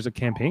 Hey, there's a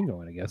campaign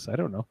going, I guess. I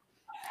don't know.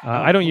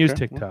 I don't use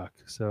TikTok,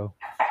 so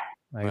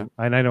I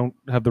don't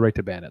have the right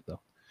to ban it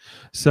though.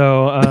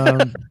 So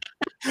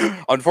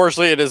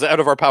unfortunately, it is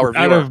out of our power.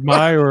 Out of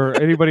my or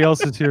anybody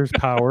else's here's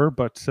power,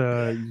 but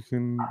you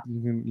can.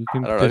 I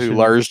don't know who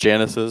Lars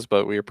Janis is,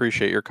 but we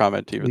appreciate your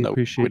comment, even though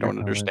we don't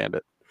understand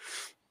it.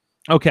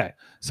 Okay,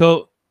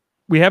 so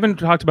we haven't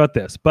talked about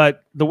this,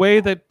 but the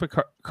way that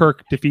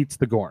Kirk defeats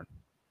the Gorn,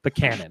 the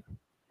cannon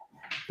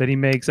that he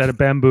makes out of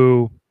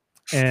bamboo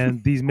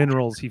and these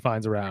minerals he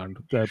finds around,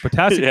 the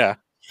potassium. Yeah,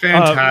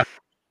 fantastic.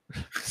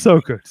 So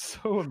good,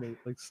 so amazing,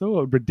 like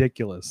so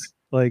ridiculous.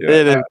 Like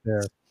it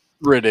is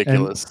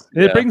ridiculous.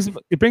 It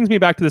brings me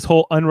back to this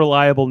whole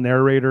unreliable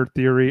narrator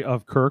theory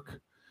of Kirk.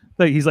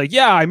 Like he's like,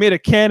 yeah, I made a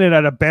cannon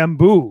out of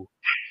bamboo.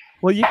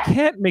 Well, you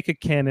can't make a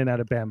cannon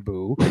out of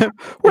bamboo.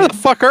 Where the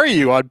fuck are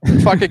you, on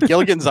fucking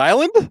Gilligan's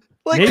Island?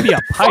 Like, maybe a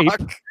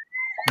pipe.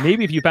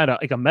 Maybe if you found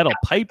a metal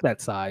pipe that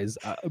size,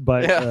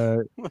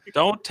 but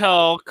don't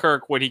tell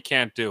Kirk what he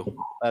can't do.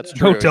 That's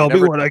true. Don't tell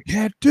me what I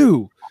can't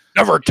do.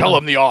 Never tell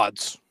him the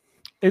odds.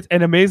 It's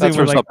an amazing. That's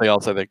for something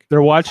else, I think.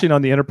 They're watching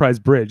on the Enterprise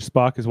bridge.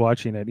 Spock is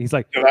watching it. He's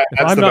like, if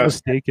I'm not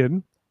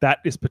mistaken, that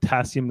is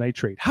potassium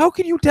nitrate. How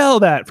can you tell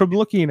that from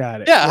looking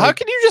at it? Yeah, how Like,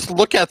 can you just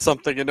look at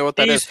something and know what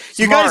that He's is?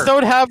 You guys smart.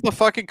 don't have the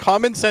fucking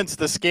common sense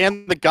to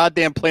scan the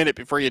goddamn planet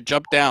before you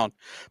jump down,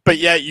 but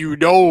yet you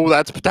know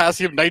that's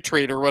potassium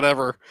nitrate or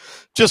whatever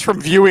just from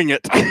viewing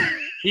it.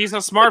 He's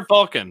a smart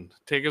Vulcan.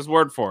 Take his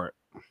word for it.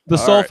 the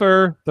All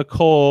sulfur, the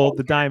coal,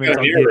 the diamonds,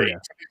 I'll give you.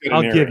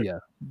 I'll give you. you.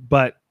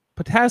 But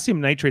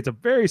potassium nitrate's a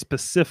very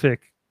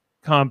specific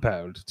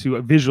compound to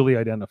visually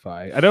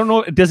identify. I don't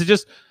know. Does it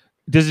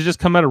just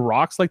come out of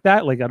rocks like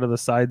that, like out of the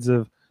sides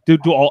of? Do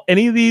all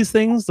any of these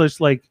things just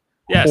like?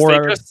 Yes, pour they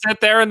out- just sit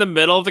there in the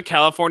middle of the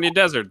California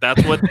desert.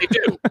 That's what they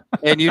do.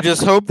 And you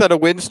just hope that a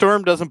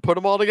windstorm doesn't put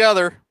them all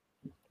together,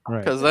 Right.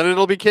 because then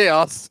it'll be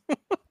chaos.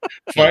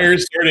 Fire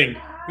starting.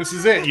 This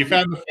is it. You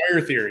found the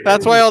fire theory.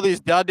 That's why all these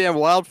goddamn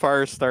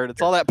wildfires start.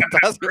 It's all that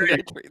potassium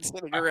nitrate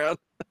sitting around.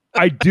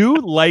 I do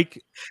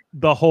like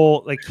the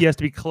whole like he has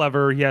to be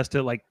clever. He has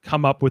to like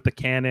come up with the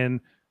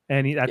cannon,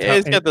 and that's Yeah, how,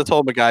 he's and got this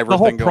whole MacGyver the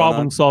whole thing going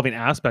problem on. solving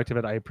aspect of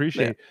it. I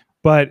appreciate,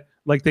 but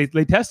like they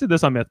tested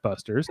this on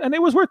MythBusters, and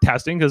it was worth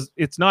testing because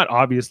it's not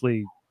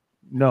obviously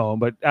known.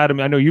 But Adam,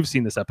 I know you've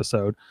seen this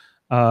episode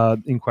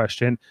in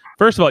question.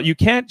 First of all, you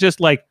can't just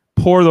like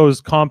pour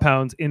those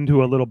compounds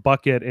into a little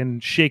bucket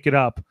and shake it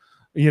up,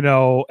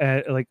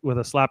 like with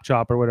a slap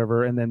chop or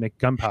whatever, and then make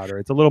gunpowder.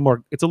 It's a little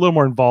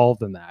more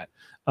involved than that.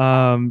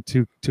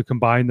 To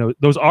combine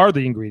those are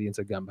the ingredients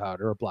of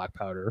gunpowder or black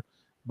powder,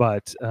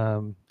 but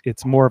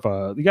it's more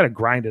of you got to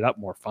grind it up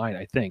more fine,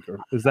 I think. Or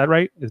is that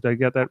right? Did I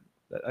get that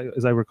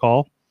as I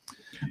recall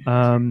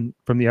from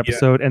the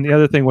episode? Yeah. And the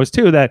other thing was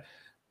too that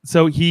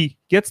so he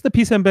gets the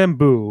piece of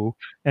bamboo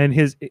and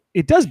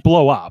it does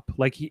blow up,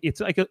 like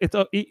it's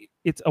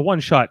a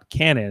one-shot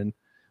cannon,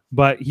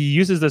 but he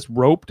uses this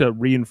rope to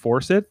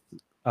reinforce it,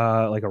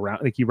 like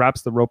he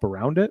wraps the rope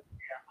around it,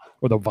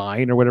 or the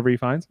vine or whatever he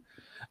finds.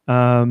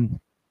 And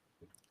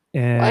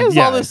why is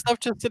all this stuff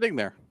just sitting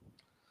there?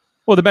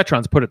 Well, the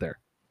Metrons put it there.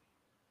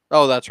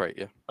 Oh, that's right.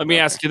 Yeah. Let me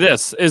ask you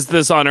this: is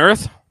this on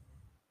Earth?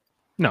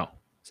 No.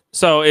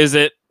 So is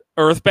it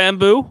Earth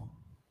bamboo?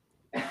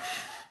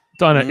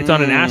 It's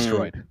on an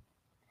asteroid.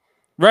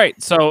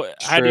 Right. So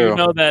how do you True.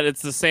 know that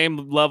it's the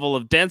same level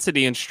of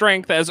density and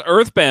strength as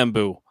Earth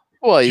bamboo?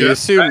 Well, you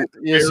Just assume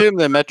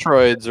the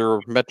Metroids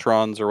or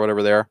Metrons or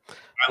whatever they are.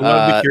 I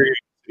love the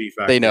curiosity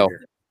factor. They know.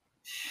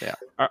 Here.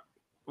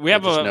 We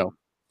have know.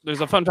 There's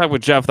a fun fact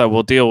with Jeff that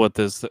will deal with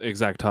this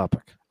exact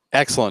topic.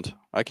 Excellent.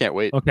 I can't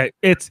wait. Okay,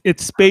 it's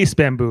space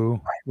bamboo,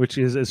 which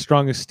is as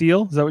strong as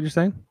steel. Is that what you're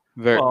saying?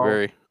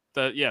 Very.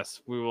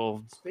 Yes, we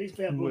will. Space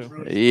bamboo is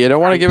really You don't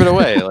want to give it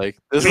away. Like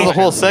this is a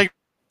whole segment.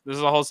 This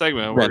is a whole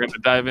segment we're going to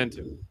dive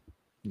into.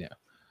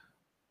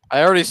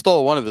 I already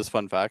stole one of his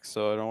fun facts,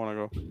 so I don't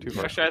want to go too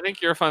far. Actually, I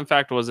think your fun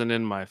fact wasn't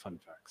in my fun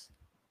facts.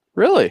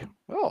 Really?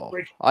 Oh,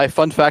 I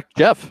fun fact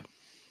Jeff.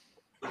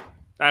 I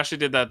actually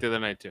did that the other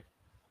night too.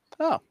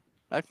 Oh,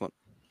 excellent.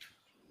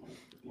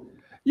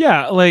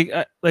 Yeah,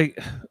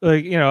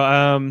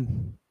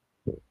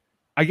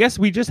 I guess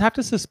we just have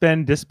to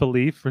suspend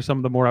disbelief for some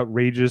of the more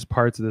outrageous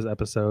parts of this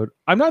episode.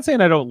 I'm not saying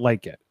I don't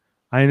like it.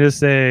 I'm just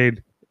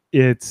saying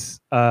it's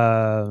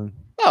Oh,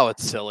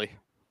 it's silly.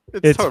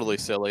 It's totally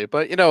silly,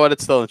 but you know what?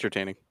 It's still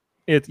entertaining.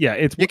 You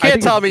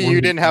can't tell me you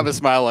didn't have a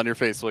smile on your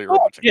face while you were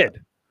watching.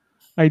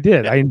 I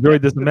did. Yeah, I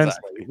enjoyed this immensely.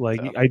 exactly.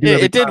 Like So, I do.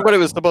 it did what it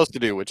was supposed to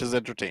do, which is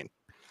entertain.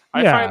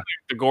 I Yeah. find like,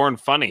 the Gorn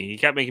funny. He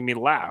kept making me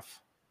laugh.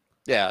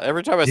 Yeah,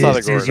 every time I saw the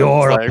This Gordon, is your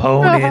I was like,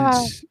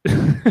 opponent.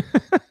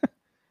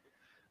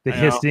 The I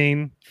know.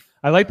 hissing.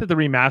 I like that the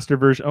remaster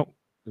version. Oh,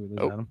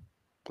 Oh.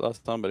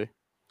 Lost somebody.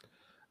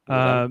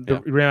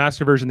 the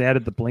remaster version, they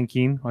added the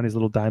blinking on his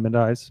little diamond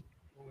eyes.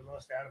 we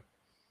lost Adam.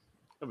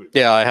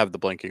 Yeah, I have the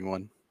blinking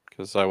one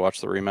because I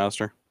watched the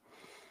remaster.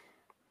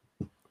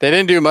 They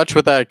didn't do much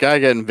with that guy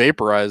getting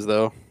vaporized,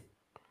 though.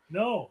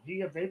 No, he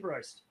got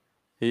vaporized.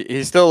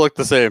 He still looked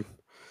the same.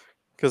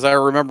 Because I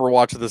remember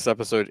watching this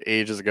episode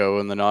ages ago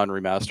in the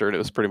non-remaster, and it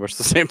was pretty much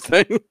the same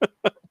thing.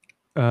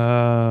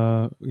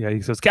 Yeah,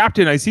 he says,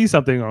 "Captain, I see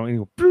something,"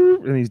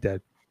 and he's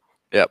dead.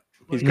 Yep,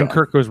 he's And gone.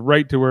 Kirk goes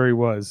right to where he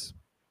was.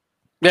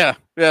 Yeah,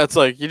 it's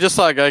like you just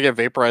saw a guy get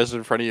vaporized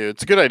in front of you.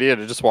 It's a good idea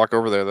to just walk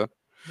over there, though.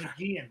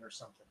 McGeehan or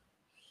something.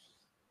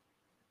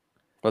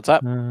 What's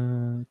that?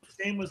 His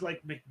name was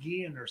like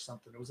McGeehan or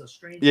something. It was a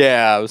strange.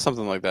 Yeah, it was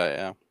something like that.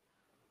 Yeah.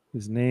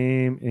 His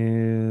name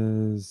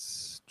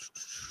is.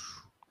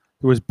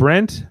 It was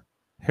Brent,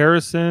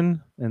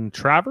 Harrison, and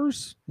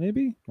Travers,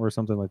 maybe, or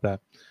something like that.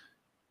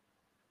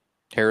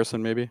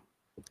 Harrison, maybe.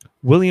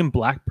 William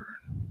Blackburn.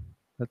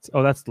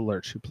 That's the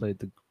Lurch who played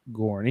the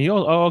Gorn.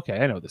 Okay,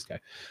 I know this guy.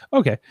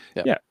 Okay,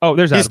 Yeah. yeah. Oh,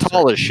 there's He's Adam.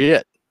 tall as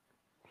shit.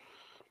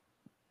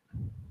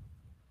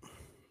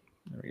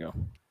 There we go.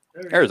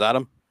 There's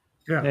Adam.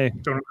 Yeah. Hey.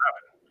 Don't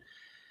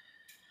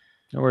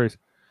No worries.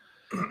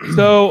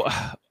 So,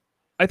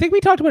 I think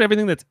we talked about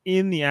everything that's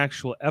in the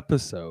actual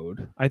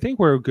episode. I think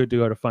we're good to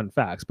go to fun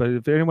facts. But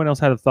if anyone else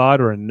had a thought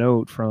or a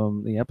note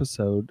from the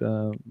episode,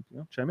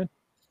 chime in.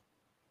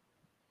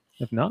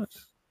 If not,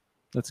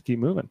 let's keep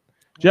moving.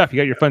 Jeff, you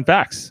got your fun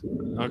facts.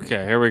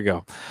 Okay, here we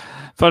go.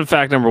 Fun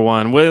fact number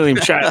 1: William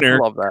Shatner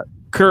Love that.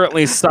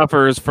 currently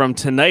suffers from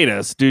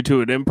tinnitus due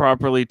to an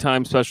improperly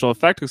timed special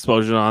effect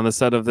explosion on the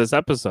set of this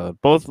episode.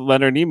 Both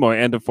Leonard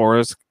Nimoy and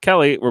DeForest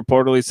Kelly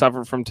reportedly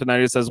suffered from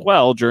tinnitus as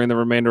well during the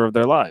remainder of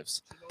their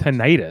lives.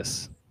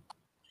 Tinnitus.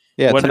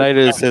 Yeah, What tonight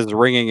is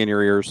ringing in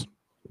your ears.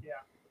 Yeah.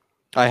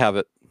 I have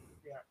it.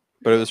 Yeah.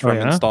 But it was from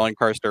yeah? installing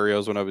car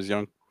stereos when I was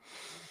young.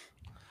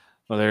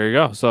 Well, there you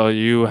go. So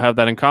you have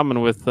that in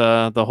common with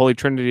the Holy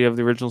Trinity of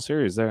the original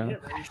series there. Yeah,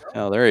 there you go.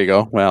 Oh, there you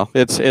go. Well,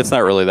 it's not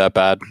really that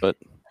bad, but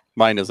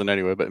mine isn't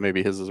anyway, but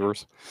maybe his is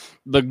worse.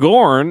 The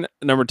Gorn,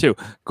 number 2.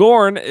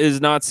 Gorn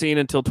is not seen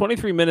until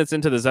 23 minutes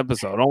into this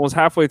episode, almost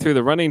halfway through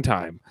the running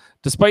time.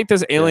 Despite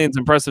this alien's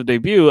impressive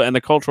debut and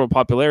the cultural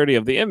popularity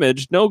of the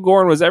image, no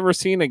Gorn was ever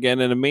seen again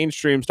in a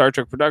mainstream Star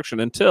Trek production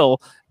until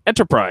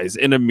Enterprise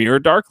in A Mirror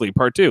Darkly,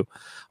 Part 2.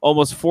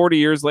 Almost 40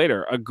 years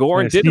later, a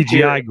Gorn did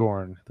CGI appear.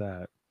 Gorn.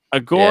 That. A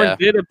Gorn Yeah.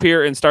 did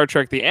appear in Star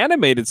Trek the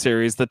Animated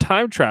Series, The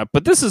Time Trap,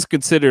 but this is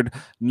considered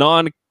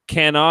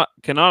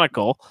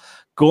non-canonical.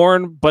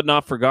 Gorn, but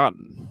not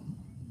forgotten.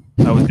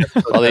 That was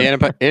Well, the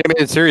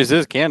animated series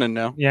is canon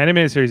now. Yeah,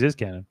 animated series is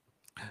canon.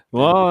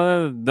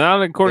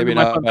 not according Maybe to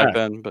my not fun back fact.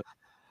 then, but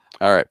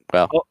all right.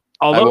 Well,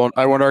 Although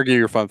I won't argue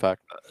your fun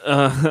fact.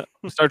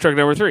 Star Trek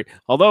number 3.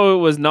 Although it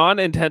was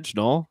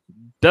non-intentional,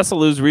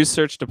 Desilu's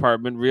research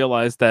department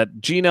realized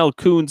that Gene L.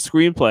 Kuhn's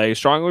screenplay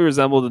strongly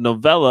resembled a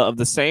novella of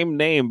the same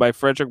name by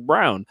Frederick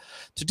Brown.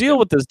 To deal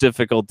with this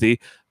difficulty,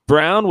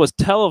 Brown was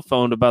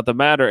telephoned about the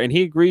matter, and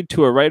he agreed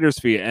to a writer's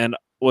fee and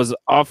was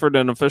offered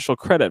an official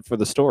credit for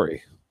the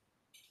story.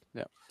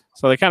 Yeah.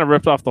 So they kind of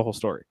ripped off the whole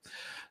story.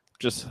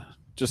 Just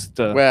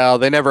Well,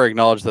 they never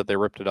acknowledged that they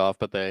ripped it off,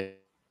 but they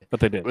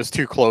it did. was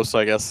too close,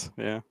 I guess.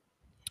 Yeah.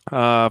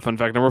 Fun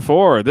fact number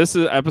 4. This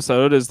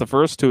episode is the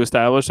first to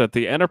establish that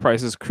the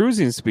Enterprise's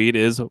cruising speed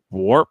is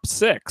warp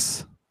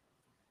 6.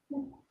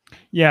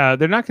 Yeah,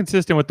 they're not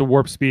consistent with the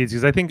warp speeds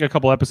because I think a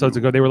couple episodes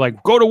ago they were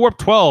like, go to warp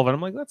 12. And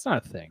I'm like, that's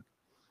not a thing.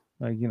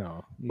 Like,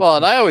 Well,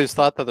 and I always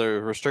thought that the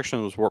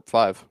restriction was warp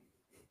 5.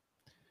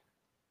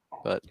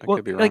 But I well,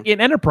 could be wrong. like in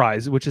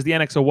Enterprise, which is the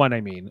NX-01, I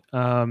mean,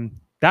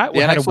 that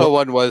The had a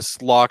warp NX-01 was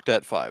locked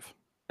at 5.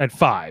 at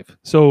 5.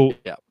 So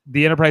Yeah.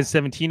 the Enterprise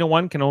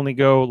 1701 can only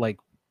go like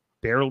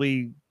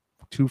barely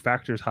 2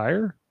 factors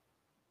higher.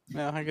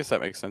 Yeah, I guess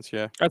that makes sense.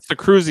 Yeah. That's the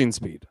cruising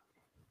speed.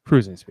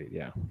 Cruising speed,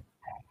 yeah.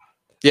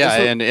 Yeah,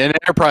 So- and in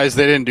Enterprise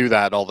they didn't do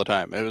that all the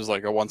time. It was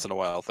like a once in a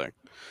while thing.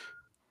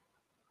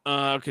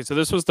 Okay, so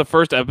this was the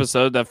first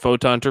episode that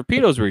photon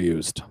torpedoes were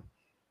used.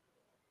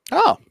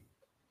 Oh,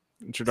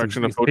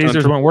 Introduction of His photon phasers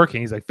torpedoes. weren't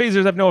working. He's like,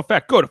 phasers have no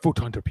effect. Go to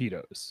photon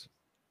torpedoes.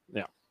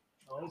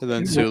 and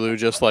then Sulu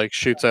just like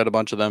shoots out a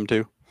bunch of them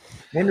too.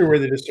 Wonder where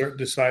they just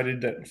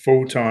decided that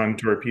photon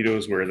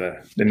torpedoes were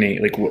the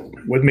name. Like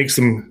what makes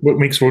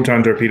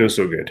photon torpedoes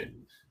so good?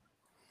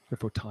 They're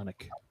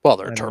photonic. Well,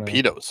 they're I don't know.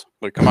 torpedoes.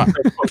 Like, come on.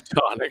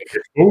 Photonic. Like,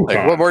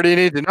 Photon. what more do you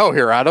need to know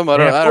here, Adam? I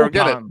don't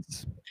get it.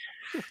 Photons.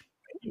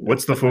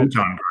 What's the photon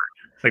part?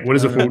 Like, what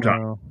is a I don't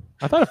photon? know.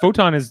 I thought a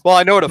photon is Well,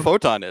 I know what a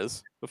photon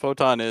is. A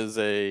photon is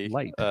a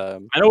light. I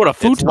know what a It's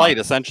futon. light,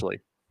 essentially.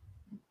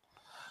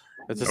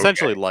 It's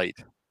essentially Okay. light.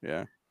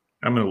 Yeah.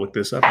 I'm gonna look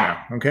this up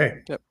now.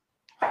 Okay.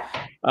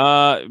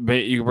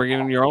 But you bring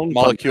in your own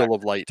fun Molecule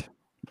of light.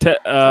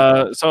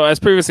 So, as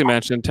previously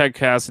mentioned, Ted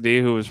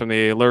Cassidy, who was from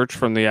the Lurch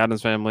from the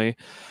Addams Family,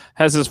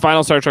 has his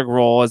final Star Trek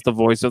role as the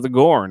voice of the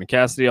Gorn.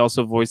 Cassidy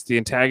also voiced the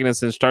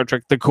antagonist in Star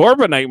Trek: The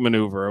Corbomite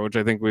Maneuver, which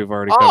I think we've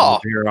already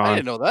covered here I on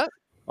didn't know that.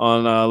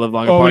 Live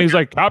Long. Oh, and and he's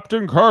like,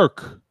 Captain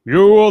Kirk,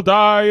 you will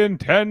die in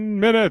 10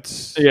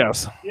 minutes.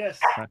 yes, Yes.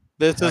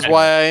 This is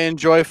why I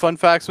enjoy fun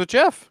facts with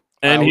Jeff.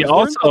 and I he was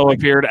learning also something.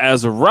 appeared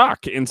as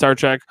Rock in Star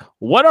Trek: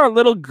 What Are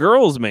Little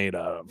Girls Made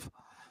Of,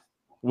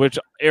 which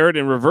aired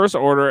in reverse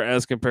order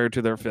as compared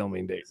to their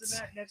filming dates. Isn't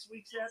that next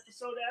week's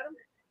episode, Adam?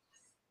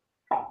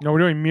 No, we're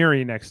doing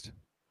Miri next.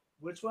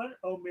 Which one?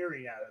 Oh,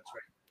 Miri. Yeah, that's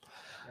right.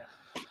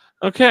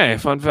 Okay,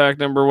 fun fact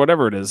number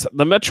whatever it is.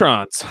 The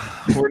Metrons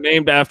were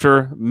named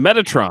after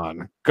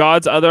Metatron,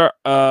 God's other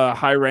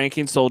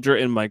high-ranking soldier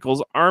in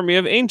Michael's army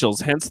of angels,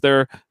 hence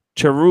their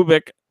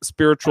cherubic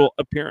spiritual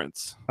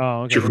appearance.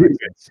 Oh, okay. Cherubic.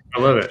 I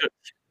love it.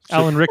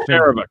 Alan Rickman.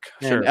 Cherubic,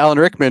 And sure. Alan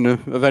Rickman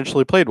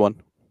eventually played one.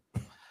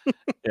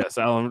 Yes,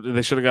 Alan.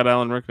 They should have got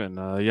Alan Rickman,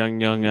 young.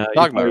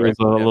 Dogma, he was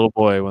a right? Yeah. little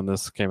boy when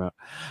this came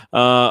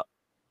out.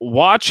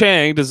 Hua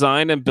Chang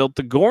designed and built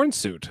the Gorn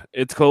suit.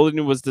 Its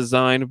clothing was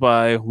designed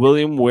by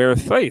William Ware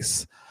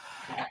Thaiss.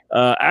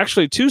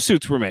 Actually, 2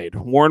 suits were made,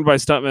 worn by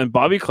stuntmen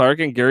Bobby Clark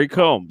and Gary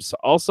Combs.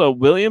 Also,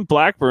 William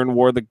Blackburn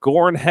wore the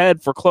Gorn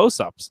head for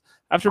close-ups.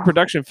 After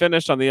production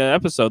finished on the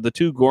episode, the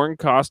 2 Gorn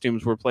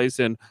costumes were placed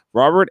in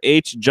Robert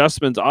H.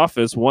 Justman's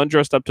office, one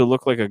dressed up to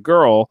look like a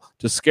girl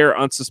to scare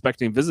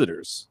unsuspecting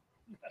visitors.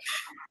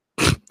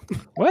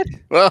 What?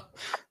 Well,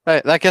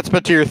 that gets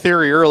back to your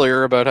theory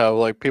earlier about how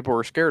like people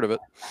were scared of it.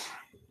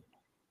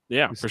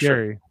 Yeah, It's for sure.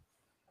 scary.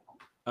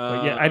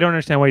 But yeah, I don't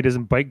understand why he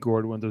doesn't bite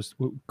Gord with those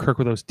Kirk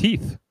with those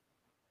teeth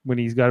when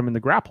he's got him in the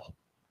grapple.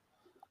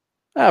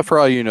 For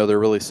all you know, they're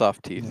really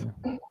soft teeth.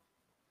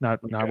 Not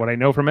what I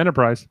know from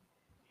Enterprise.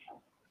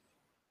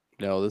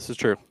 No, this is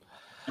true.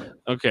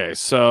 Okay,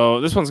 so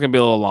this one's gonna be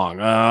a little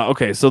long.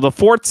 Okay, so the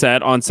fort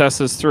set on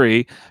Cestus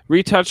 3,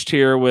 retouched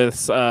here with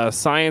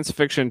science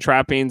fiction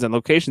trappings and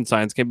location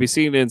signs, can be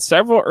seen in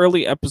several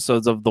early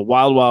episodes of The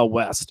Wild Wild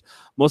West.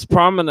 Most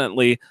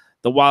prominently,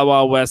 The Wild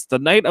Wild West: The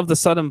Night of the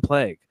Sudden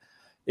Plague.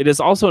 It is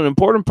also an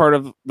important part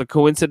of the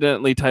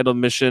coincidentally titled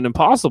Mission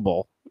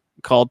Impossible,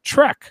 called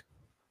Trek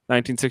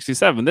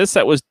 1967. This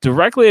set was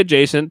directly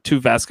adjacent to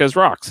Vasquez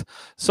Rocks,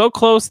 so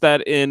close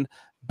that in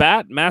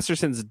Bat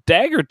Masterson's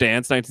Dagger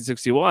Dance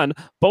 1961,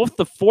 both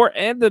the fort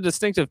and the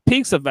distinctive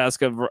peaks of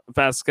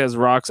Vasquez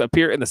Rocks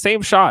appear in the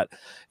same shot.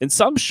 In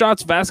some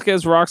shots,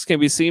 Vasquez Rocks can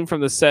be seen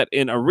from the set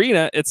in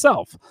Arena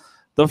itself.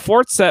 The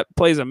fort set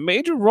plays a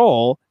major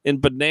role in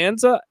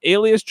Bonanza,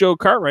 Alias Joe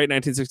Cartwright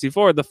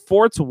 1964. The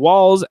fort's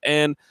walls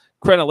and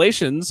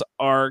crenellations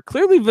are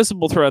clearly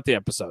visible throughout the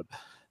episode.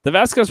 The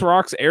Vasquez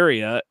Rocks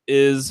area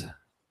is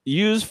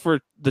used for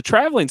the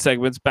traveling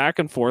segments back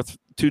and forth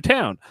to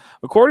town.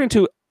 According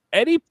to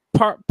Eddie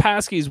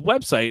Paskey's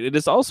website, it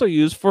is also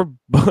used for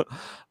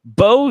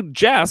Beau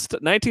Jest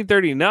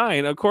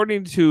 1939.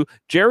 According to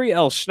Jerry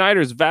L.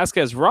 Schneider's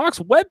Vasquez Rocks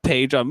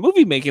webpage on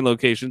movie making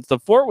locations, the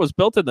fort was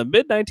built in the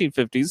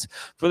mid-1950s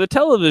for the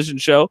television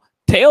show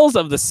Tales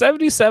of the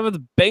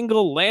 77th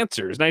Bengal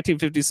Lancers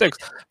 1956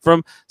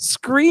 from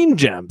Screen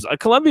Gems, a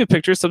Columbia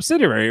Pictures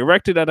subsidiary,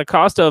 erected at a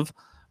cost of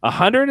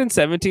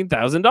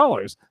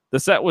 $117,000. The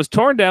set was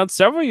torn down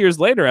several years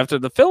later after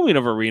the filming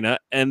of Arena,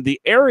 and the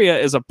area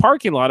is a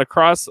parking lot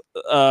across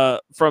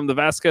from the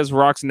Vasquez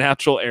Rocks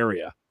natural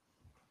area.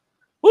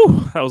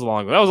 Whew, that was a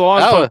long one. That was a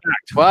long fun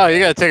fact. Wow, you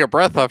got to take a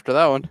breath after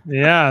that one.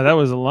 Yeah, that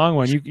was a long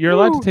one. You're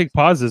allowed to take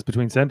pauses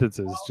between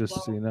sentences, just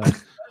so you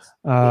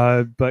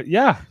know. But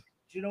yeah.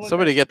 Do you know what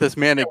Somebody get this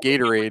man a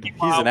Gatorade.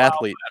 He's an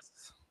athlete.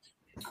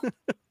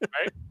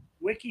 Right?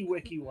 Wiki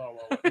Wow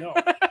Wow. No.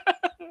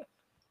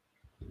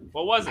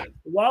 What was it?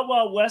 Wild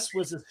Wild West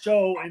was a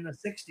show in the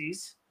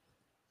 60s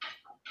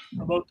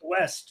about the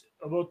West,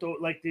 about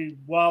the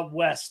Wild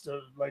West,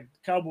 like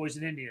cowboys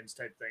and Indians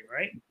type thing,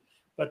 right?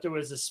 But there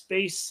was a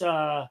space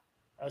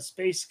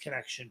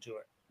connection to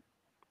it.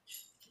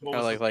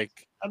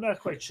 Like I'm not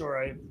quite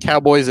sure.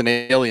 Cowboys and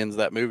Aliens,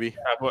 that movie.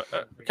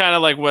 Kind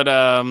of like what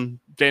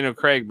Daniel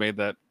Craig made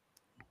that.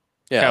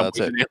 Yeah, that's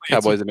it.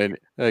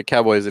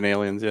 Cowboys and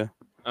Aliens, yeah.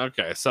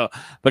 Okay, so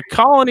the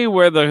colony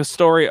where the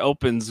story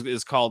opens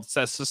is called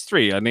Cestus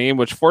 3, a name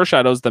which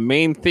foreshadows the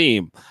main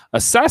theme. A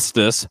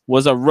cestus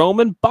was a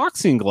Roman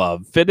boxing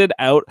glove fitted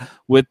out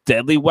with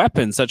deadly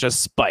weapons such as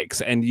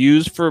spikes and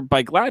used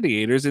by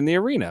gladiators in the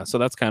arena. So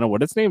that's kind of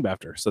what it's named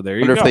after. So there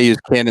you go. If they use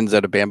cannons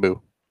out of bamboo.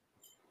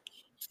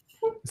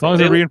 As long as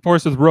they're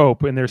reinforced with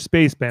rope and their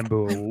space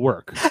bamboo, it will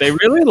work. They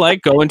really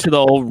like going to the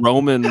old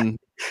Roman.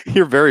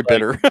 You're very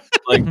bitter.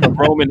 Like the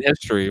Roman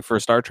history for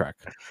Star Trek.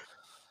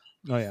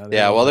 Oh yeah.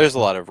 Yeah, well, there's a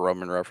lot of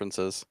Roman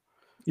references.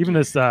 Even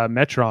this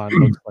Metron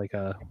looks like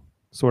a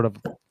sort of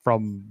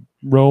from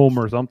Rome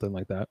or something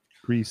like that.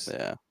 Greece.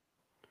 Yeah.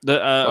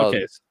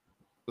 Okay.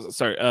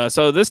 Sorry.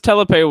 So this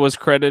telepay was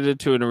credited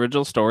to an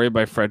original story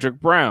by Frederick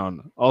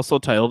Brown, also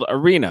titled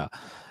Arena,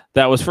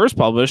 that was first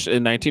published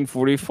in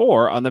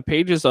 1944 on the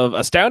pages of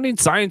Astounding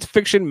Science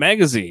Fiction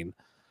magazine.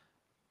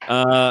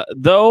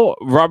 Though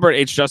Robert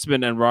H.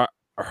 Justman and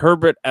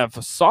Herbert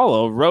F.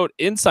 Solo wrote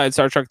inside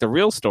Star Trek The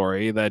Real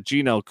Story that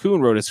Gene L.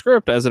 Kuhn wrote a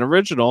script as an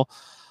original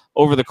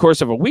over the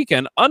course of a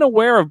weekend,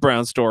 unaware of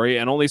Brown's story,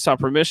 and only sought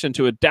permission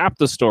to adapt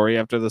the story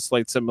after the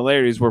slight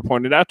similarities were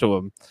pointed out to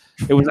him.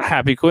 It was a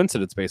happy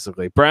coincidence,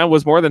 basically. Brown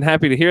was more than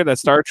happy to hear that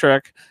Star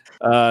Trek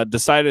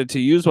decided to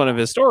use one of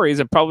his stories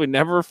and probably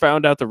never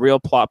found out the real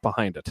plot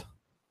behind it.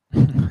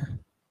 I'm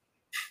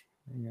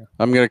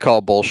going to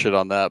call bullshit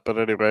on that, but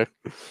anyway.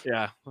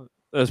 Yeah.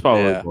 That's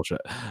probably bullshit.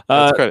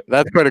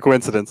 That's quite a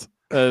coincidence.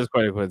 That is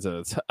quite a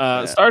coincidence.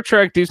 Star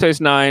Trek Deep Space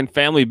Nine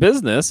Family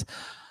Business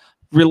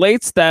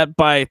relates that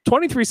by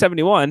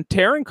 2371,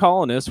 Terran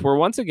colonists were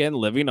once again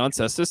living on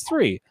Cestus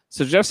 3,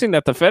 suggesting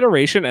that the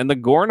Federation and the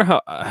Gorn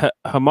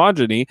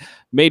homogeny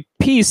made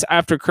peace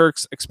after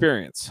Kirk's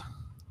experience.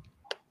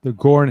 The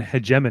Gorn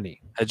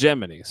hegemony.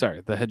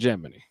 The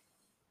hegemony.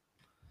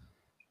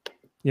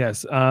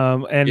 Yes.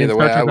 And either in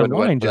way, Star I Trek wouldn't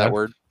Online, went for that Jeff,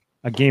 word.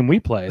 a game we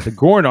play, the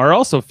Gorn are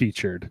also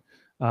featured,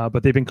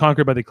 but they've been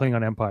conquered by the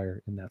Klingon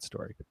Empire in that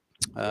story.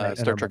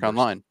 Star Trek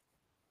Online.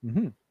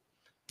 Mm-hmm.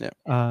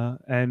 Yeah.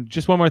 And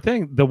just one more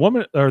thing: the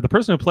woman or the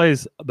person who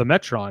plays the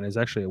Metron is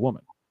actually a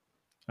woman,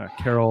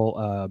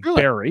 Carol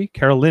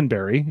Lynn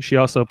Berry. She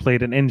also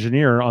played an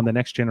engineer on the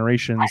Next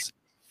Generation's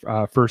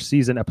first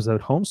season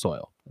episode Home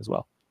Soil as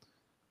well.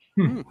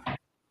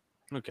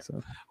 Okay.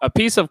 So. A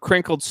piece of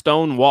crinkled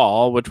stone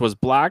wall, which was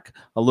black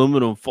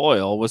aluminum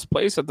foil, was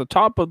placed at the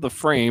top of the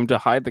frame to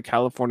hide the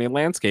California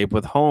landscape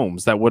with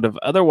homes that would have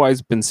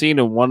otherwise been seen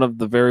in one of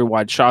the very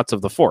wide shots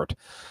of the fort.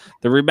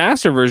 The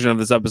remastered version of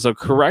this episode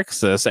corrects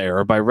this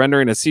error by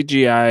rendering a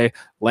CGI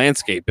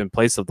landscape in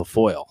place of the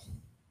foil.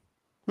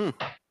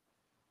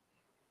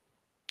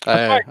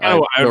 I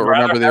don't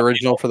remember the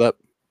original for that.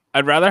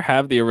 I'd rather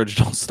have the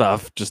original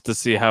stuff just to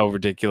see how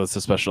ridiculous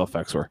the special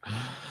effects were.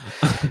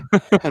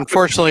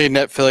 Unfortunately,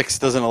 Netflix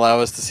doesn't allow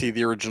us to see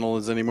the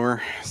originals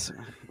anymore. So.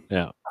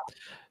 Yeah.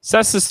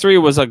 Cestus 3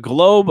 was a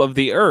globe of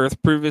the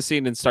Earth previously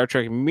seen in Star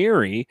Trek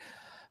Miri,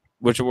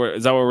 is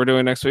that what we're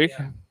doing next week?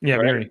 Yeah,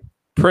 Right. Mary.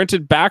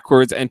 Printed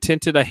backwards and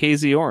tinted a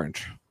hazy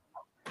orange.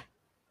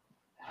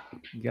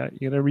 You gotta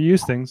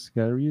reuse things.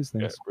 You gotta reuse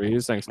things.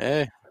 Reuse things.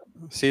 Hey,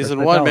 season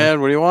That's 1, valid.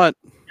 man. What do you want?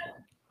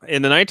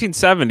 In the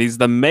 1970s,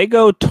 the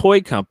Mego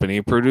Toy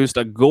Company produced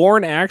a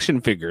Gorn action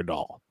figure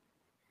doll.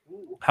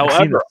 I've seen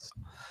However, this.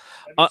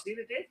 Have you seen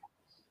it,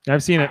 Dave?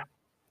 I've seen it.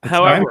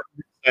 however,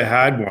 I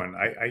had one.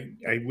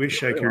 I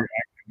wish I could. I'm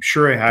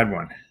sure I had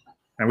one.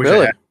 I wish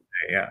Really? I had.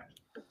 Yeah.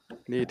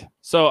 Neat.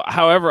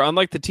 however,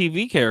 unlike the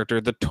TV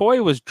character, the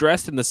toy was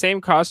dressed in the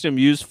same costume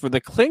used for the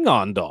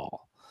Klingon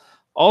doll.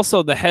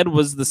 Also, the head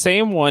was the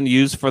same one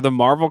used for the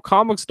Marvel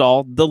Comics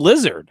doll, the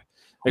Lizard,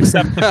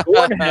 except the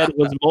Gorn head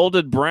was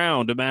molded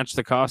brown to match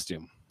the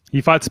costume.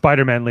 He fought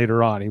Spider-Man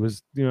later on. He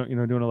was doing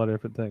a lot of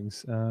different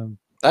things.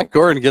 That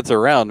Gordon gets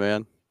around,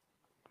 man.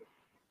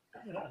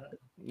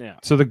 Yeah.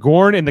 So the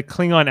Gorn in the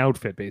Klingon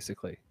outfit,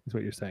 basically, is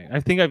what you're saying. I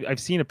think I've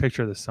seen a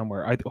picture of this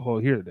somewhere.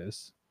 Here it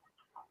is.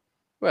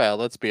 Well,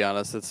 let's be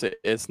honest.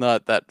 It's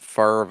not that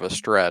far of a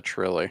stretch,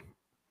 really,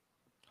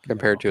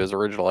 compared to his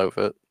original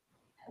outfit.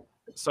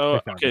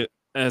 So, okay.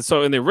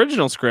 So in the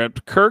original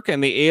script, Kirk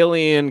and the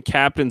alien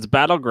captain's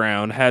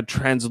battleground had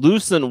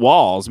translucent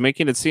walls,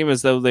 making it seem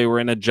as though they were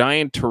in a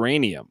giant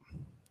terranium.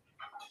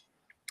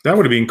 That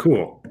would have been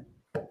cool.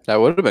 That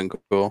would have been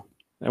cool.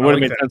 It would have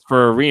like made that. sense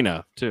for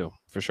Arena, too,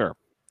 for sure.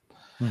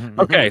 Mhm.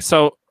 Okay,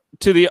 so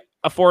to the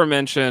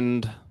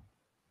aforementioned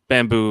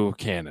bamboo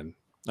cannon.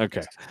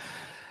 Okay.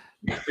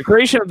 The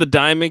creation of the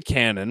diamond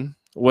cannon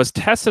was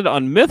tested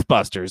on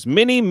Mythbusters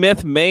Mini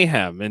Myth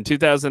Mayhem in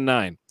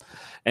 2009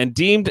 and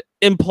deemed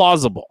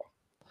implausible.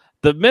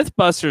 The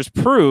Mythbusters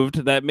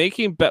proved that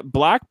making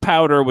black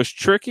powder was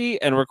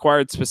tricky and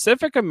required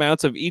specific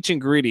amounts of each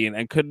ingredient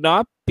and could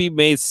not be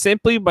made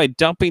simply by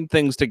dumping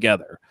things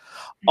together.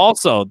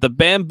 Also, the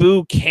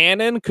bamboo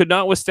cannon could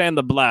not withstand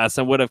the blast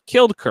and would have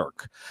killed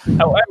Kirk.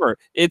 However,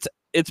 it's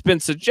been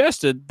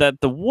suggested that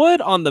the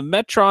wood on the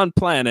Metron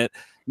planet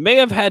may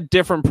have had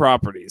different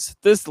properties.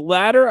 This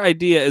latter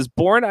idea is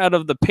born out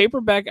of the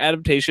paperback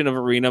adaptation of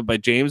Arena by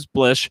James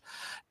Blish,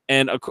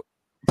 and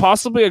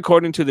possibly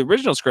according to the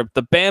original script,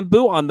 the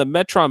bamboo on the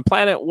Metron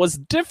planet was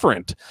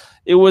different.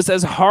 It was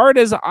as hard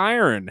as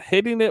iron.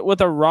 Hitting it with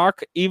a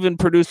rock even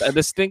produced a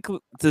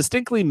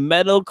distinctly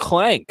metal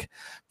clank.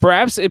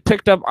 Perhaps it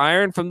picked up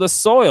iron from the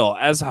soil,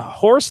 as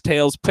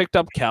horsetails picked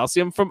up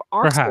calcium from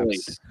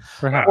oxalate.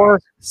 Perhaps. Or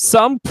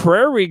some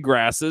prairie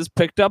grasses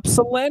picked up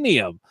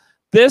selenium.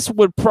 This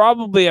would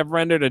probably have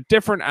rendered a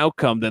different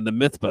outcome than the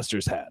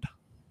Mythbusters had.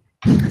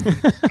 I'm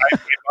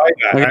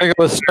gonna go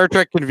with Star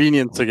Trek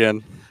convenience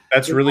again.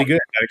 That's really good.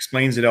 That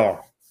explains it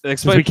all.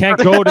 Because we can't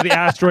go to the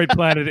asteroid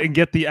planet and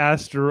get the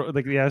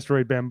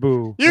asteroid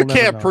bamboo. You We'll never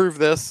can't know. prove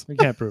this. We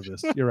can't prove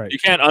this. You're right. You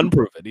can't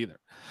unprove it either.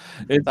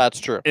 That's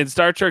true. In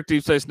Star Trek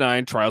Deep Space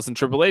Nine, Trials and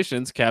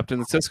Tribulations,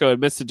 Captain Sisko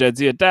admits to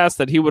Jadzia Das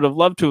that he would have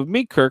loved to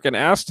meet Kirk and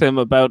asked him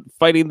about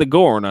fighting the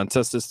Gorn on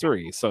Cestus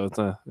 3. So it's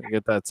you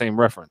get that same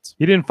reference.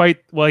 He didn't fight.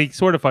 Well, he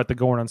sort of fought the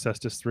Gorn on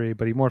Cestus 3,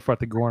 but he more fought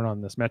the Gorn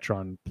on this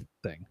Metron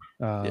thing.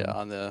 Yeah,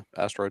 on the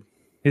asteroid.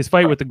 His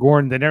fight with the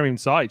Gorn, they never even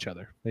saw each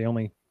other.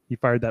 He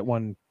fired that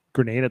one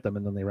grenade at them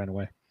and then they ran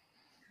away.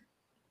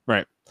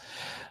 Right.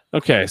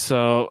 Okay,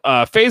 so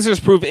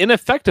phasers prove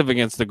ineffective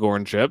against the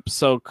Gorn ship,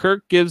 so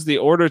Kirk gives the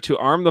order to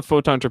arm the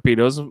photon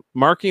torpedoes,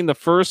 marking the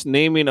first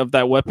naming of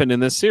that weapon in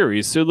this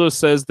series. Sulu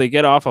says they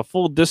get off a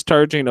full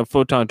discharging of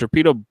photon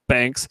torpedo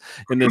banks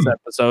in this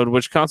episode,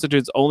 which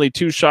constitutes only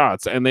 2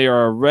 shots, and they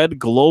are a red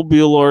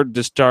globular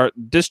discharge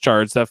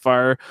that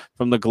fire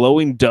from the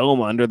glowing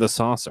dome under the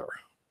saucer.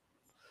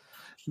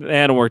 They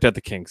hadn't worked out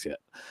the kinks yet.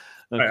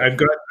 Okay.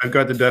 I've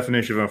got the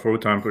definition of a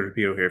photon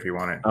torpedo here if you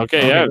want it.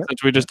 Okay, yeah,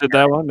 since we just did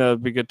that one,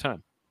 that'd be a good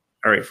time.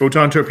 All right,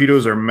 photon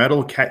torpedoes are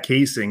metal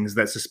casings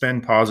that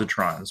suspend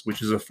positrons,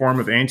 which is a form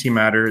of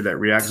antimatter that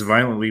reacts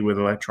violently with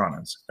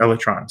electrons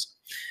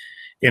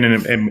in a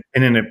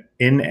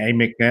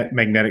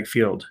magnetic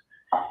field.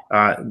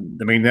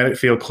 The magnetic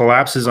field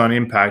collapses on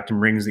impact and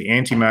brings the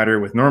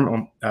antimatter with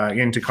normal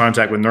into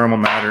contact with normal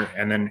matter,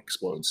 and then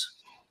explodes.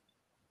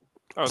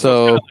 Oh,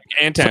 So, it's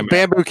It's a antimatter.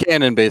 bamboo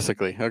cannon,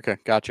 basically. Okay,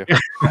 gotcha.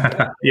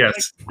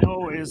 Yes.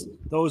 No, is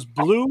those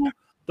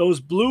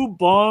blue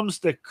bombs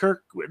that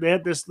Kirk, they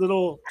had this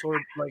little sort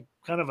of like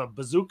kind of a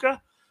bazooka,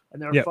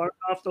 and they were Yep. firing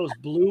off those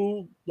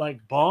blue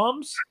like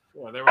bombs.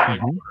 Yeah, they were like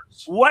Mhm.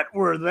 motors. What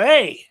were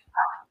they?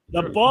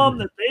 The bomb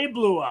that they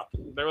blew up.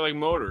 They were like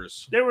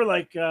motors. They were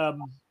like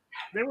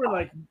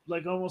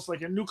almost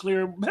like a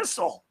nuclear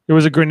missile. It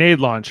was a grenade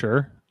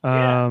launcher.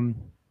 Yeah.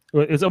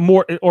 It's a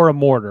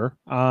mortar.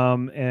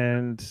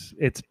 And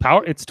it's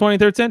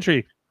 23rd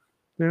century.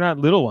 They're not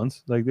little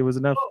ones. Like there was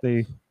enough.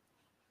 Right.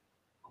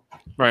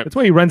 That's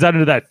why he runs out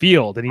into that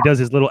field and he does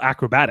his little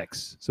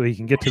acrobatics so he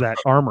can get to that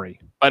armory.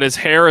 But his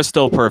hair is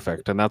still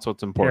perfect, and that's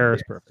what's important. Hair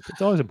is perfect.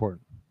 It's always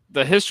important.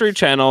 the History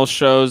Channel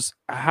shows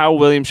how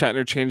William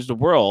Shatner changed the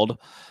world.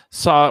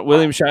 Saw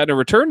William Shatner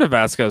return to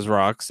Vasquez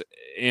Rocks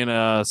in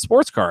a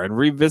sports car and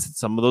revisit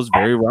some of those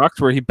very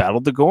rocks where he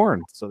battled the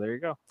Gorn. So there you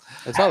go.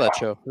 I saw that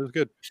show. It was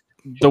good.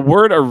 The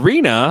word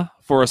arena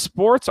for a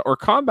sports or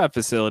combat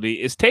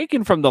facility is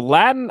taken from the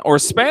Latin or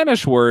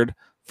Spanish word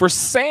for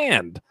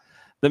sand,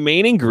 the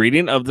main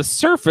ingredient of the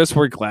surface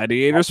where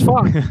gladiators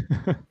fought.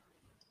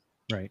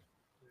 Right.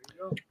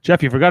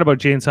 Jeff, you forgot about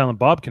Jay and Silent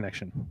Bob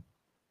connection.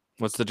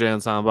 What's the Jay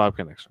and Silent Bob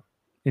connection?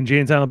 In Jay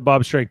and Silent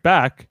Bob Strike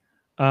Back,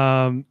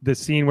 the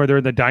scene where they're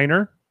in the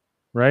diner,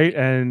 right?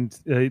 And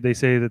they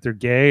say that they're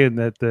gay and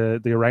that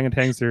the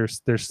orangutan's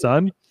their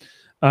son.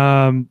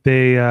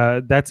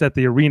 That's at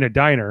the Arena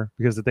Diner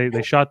because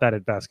they shot that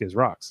at Vasquez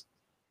Rocks.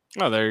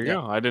 Oh, there you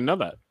go. I didn't know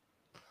that.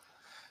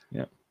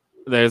 Yeah.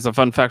 There's a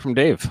fun fact from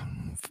Dave.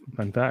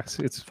 Fun facts.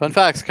 It's Fun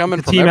facts coming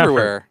it's a from team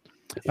everywhere.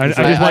 I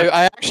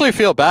I actually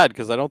feel bad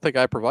because I don't think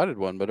I provided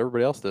one, but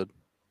everybody else did.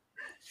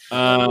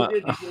 Uh,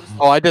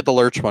 Oh, I did the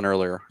Lurch one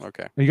earlier.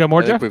 Okay. You got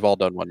more, I think Jeff? we've all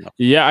done one now.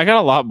 yeah, I got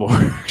a lot more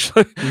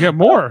actually. You got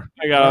more.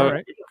 I got All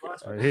right.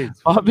 Hey,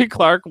 Bobby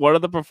Clark, one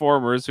of the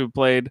performers who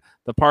played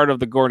the part of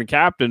the Gorn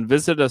captain,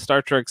 visited a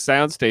Star Trek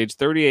soundstage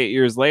 38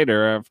 years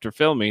later after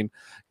filming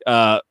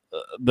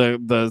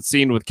the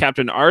scene with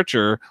Captain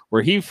Archer,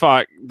 where he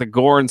fought the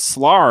Gorn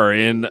Slar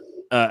in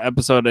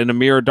episode in A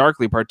Mirror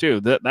Darkly Part 2.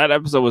 That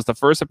episode was the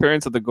first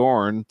appearance of the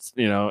Gorn,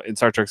 in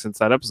Star Trek since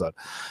that episode.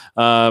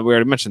 We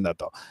already mentioned that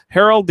though.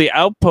 Harold, the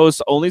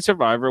Outpost's only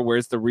survivor,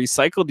 wears the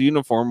recycled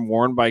uniform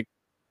worn by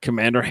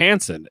Commander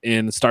Hansen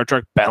in Star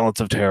Trek Balance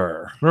of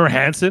Terror. remember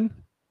Hansen?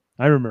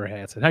 I remember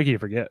Hansen. How can you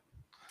forget?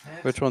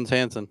 Which one's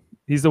Hansen?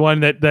 He's the one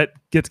that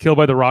gets killed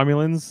by the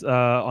Romulans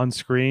on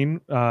screen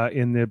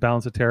in the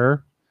Balance of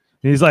Terror.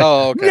 And he's like,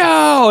 Oh, okay.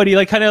 no, and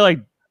he kind of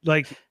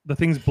like the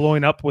thing's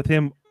blowing up with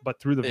him, but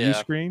through the view Yeah.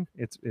 screen.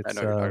 It's I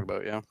know what you're talking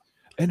about. Yeah.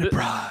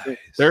 Enterprise.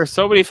 There are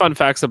so many fun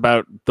facts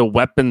about the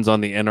weapons on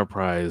the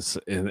Enterprise,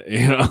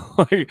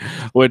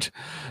 which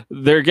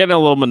they're getting a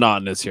little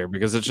monotonous here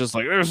because it's just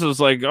like this is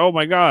like, oh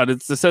my god,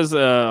 it says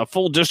a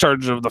full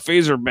discharge of the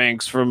phaser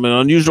banks from an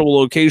unusual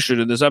location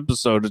in this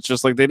episode. It's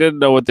just like they didn't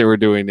know what they were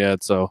doing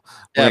yet. So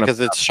Yeah, because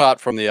it's shot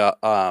from the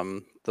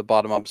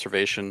bottom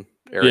observation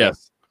area.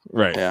 yes,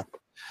 right. Yeah.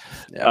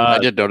 Yeah, I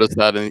did notice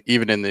that,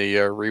 even in the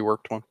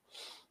reworked one.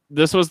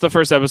 This was the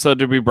first episode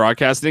to be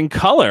broadcast in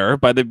color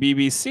by the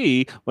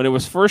BBC when it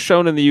was first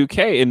shown in the UK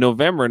in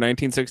November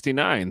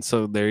 1969.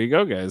 So there you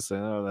go, guys.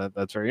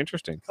 That's very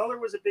interesting. Color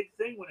was a big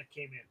thing when it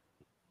came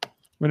in.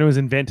 When it was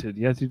invented.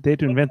 Yes, they had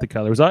to invent the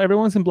color. It was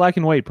everyone's in black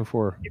and white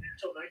before.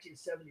 Until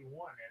 1971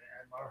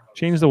 at our house.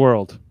 Change the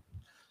world.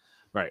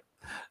 Right.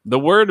 The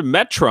word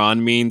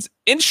metron means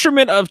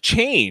instrument of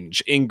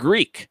change in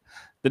Greek.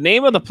 The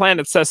name of the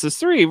planet Cestus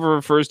 3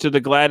 refers to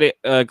the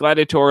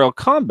gladiatorial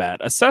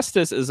combat. A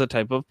cestus is a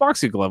type of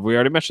boxing glove. We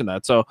already mentioned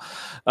that. So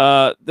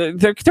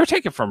they're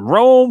taken from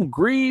Rome,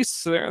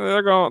 Greece.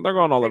 They're going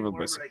all over the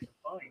place.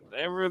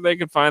 Wherever they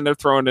can find, they're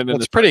throwing it in.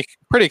 It's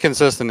pretty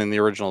consistent in the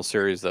original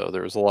series, though.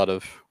 There was a lot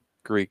of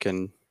Greek,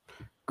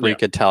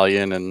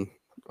 Italian, and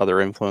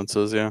other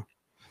influences. Yeah.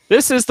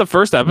 This is the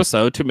first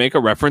episode to make a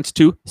reference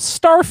to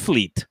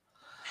Starfleet.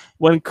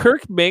 When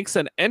Kirk makes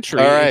an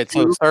entry, All right,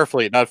 so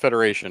Starfleet, not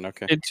Federation.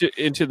 Okay.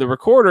 into the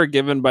recorder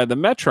given by the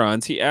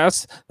Metrons, he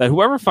asks that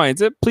whoever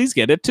finds it, please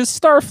get it to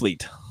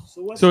Starfleet.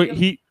 So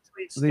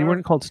they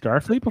weren't called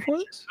Starfleet before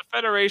this? The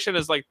Federation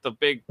is like the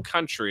big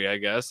country, I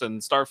guess, and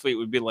Starfleet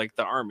would be like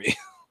the army.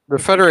 The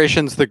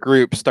Federation's the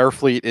group.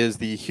 Starfleet is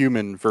the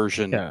human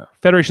version. Yeah.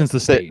 Federation's the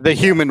state. The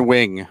human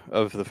wing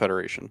of the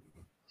Federation.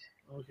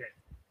 Okay.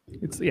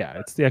 It's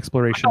the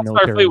exploration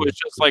military. Starfleet was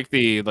just like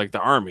the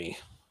army.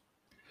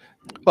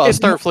 Well, It's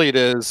Starfleet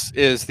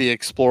is the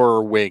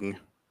explorer wing.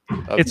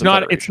 It's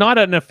not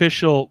an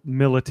official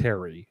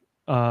military.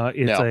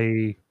 It's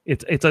a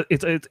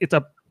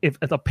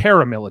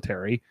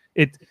paramilitary.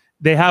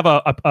 They have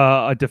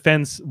a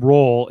defense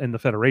role in the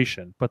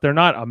Federation, but they're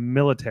not a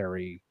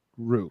military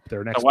group.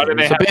 They're an Why do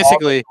they So have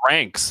basically all the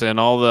ranks and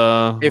all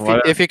the?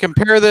 if you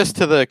compare this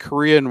to the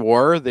Korean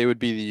War, they would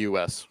be the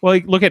U.S. Well,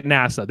 look at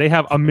NASA. They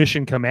have a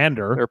mission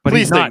commander, They're but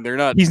he's policing, not. they're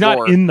not. He's not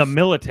war. in the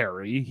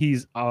military.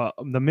 He's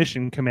the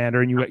mission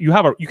commander, and you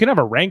can have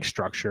a rank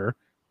structure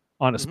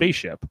on a Mhm.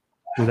 spaceship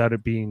without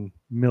it being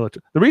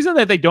military. The reason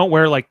that they don't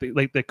wear like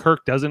the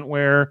Kirk doesn't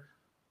wear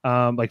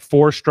like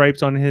 4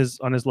 stripes on his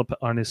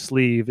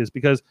sleeve is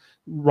because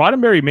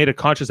Roddenberry made a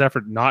conscious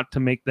effort not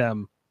to make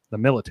them the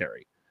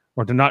military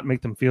or to not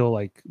make them feel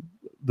like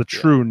the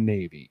true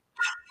Navy.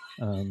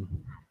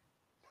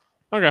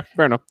 Okay,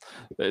 fair enough.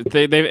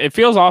 It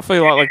feels awfully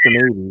a lot like the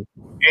Navy.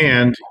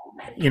 And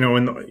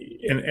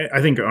and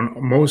I think on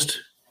most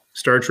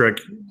Star Trek,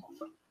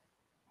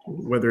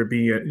 whether it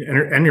be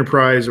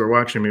Enterprise or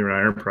watching me run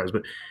Enterprise,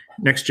 but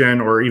Next Gen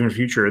or even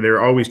Future,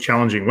 they're always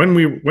challenging.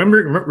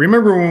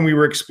 Remember when we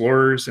were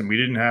explorers and we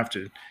didn't have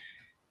to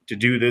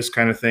do this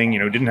kind of thing,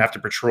 didn't have to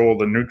patrol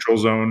the neutral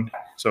zone.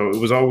 So it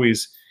was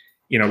always,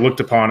 looked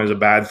upon as a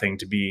bad thing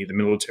to be the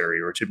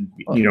military or to,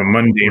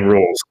 mundane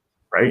roles.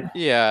 right?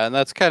 Yeah, and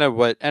that's kind of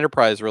what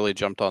Enterprise really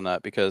jumped on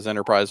that, because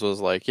Enterprise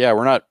was like, yeah,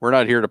 we're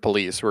not here to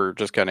police. We're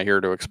just kind of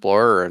here to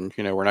explore, and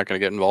we're not going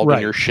to get involved in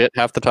your shit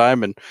half the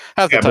time, and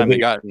half the time they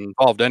got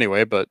involved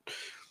anyway. But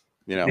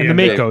and the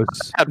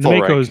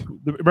Makos,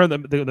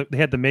 remember they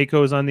had the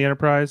Makos on the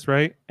Enterprise,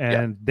 right?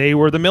 And they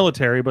were the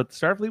military, but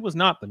Starfleet was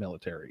not the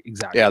military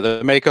exactly. Yeah,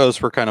 the Makos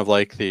were kind of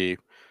like the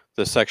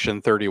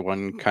Section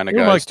 31 kind of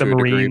guys, like the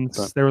Marines.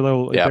 Degree, they were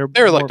little,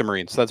 they were like the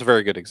Marines. That's a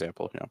very good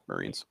example. Yeah,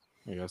 Marines.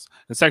 I guess.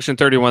 And Section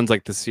 31's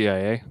like the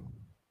CIA.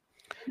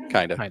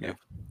 Kind of.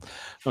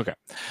 Okay.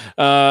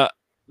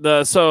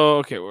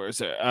 Where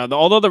is it?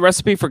 Although the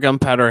recipe for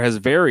gunpowder has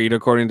varied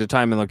according to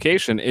time and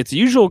location, its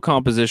usual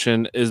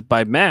composition is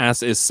by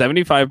mass is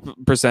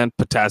 75%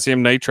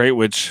 potassium nitrate,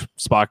 which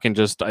Spock can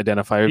just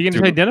identify. You can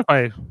just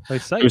identify by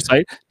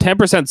sight.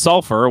 10%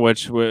 sulfur,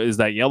 which is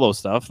that yellow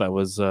stuff that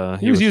was.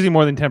 He was using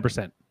more than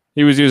 10%.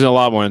 He was using a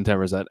lot more than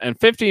 10%, and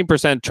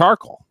 15%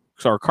 charcoal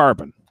or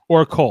carbon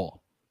or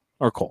coal.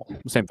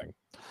 Same thing.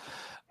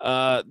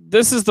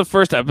 This is the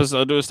first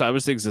episode to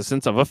establish the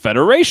existence of a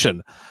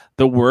federation.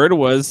 The word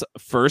was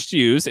first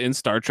used in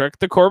Star Trek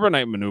The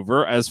Corbomite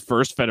Maneuver as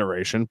First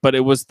Federation, but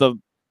it was the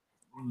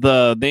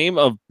name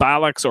of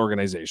Balak's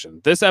organization.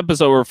 This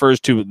episode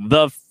refers to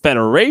the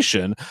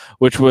Federation,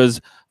 which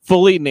was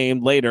fully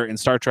named later in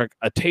Star Trek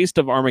A Taste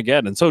of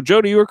Armageddon. So,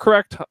 Jody, you were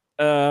correct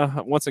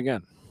once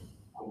again.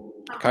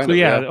 So So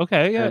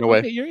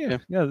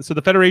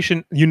the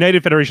Federation,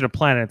 United Federation of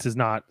Planets, is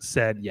not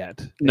said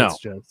yet. No,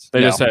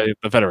 they just say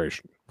the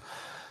Federation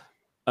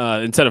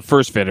instead of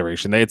First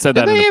Federation. They had said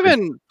did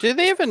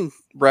they even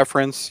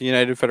reference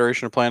United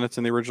Federation of Planets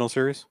in the original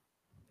series?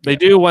 They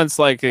do once,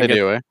 like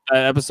that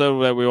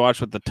episode that we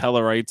watched with the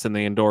Tellarites and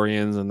the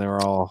Andorians, and they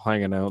were all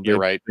hanging out. You're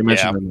right. They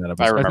mentioned them in that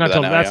episode.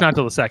 That's not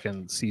till the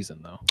second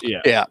season, though.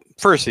 Yeah.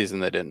 First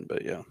season they didn't,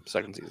 but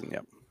second season, yeah.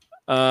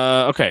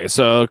 Okay,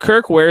 so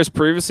Kirk wears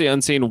previously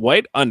unseen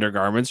white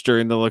undergarments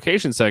during the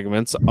location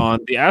segments on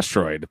the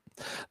asteroid.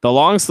 The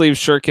long sleeve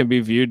shirt can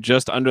be viewed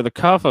just under the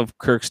cuff of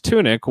Kirk's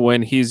tunic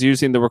when he's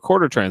using the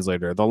recorder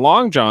translator. The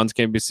long johns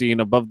can be seen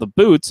above the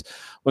boots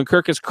when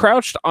Kirk is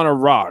crouched on a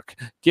rock.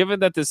 Given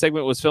that this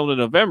segment was filmed in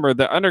November,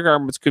 the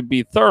undergarments could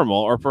be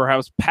thermal or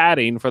perhaps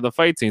padding for the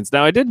fight scenes.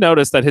 Now, I did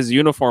notice that his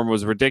uniform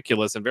was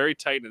ridiculous and very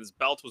tight, and his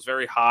belt was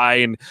very high,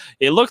 and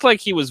it looked like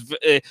he was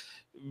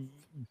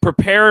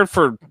prepared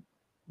for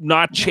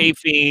not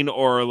chafing,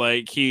 or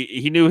like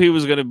he knew he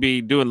was going to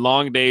be doing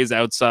long days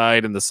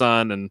outside in the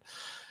sun, and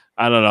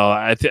I don't know.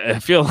 I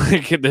feel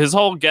like his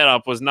whole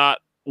getup was not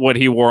what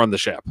he wore on the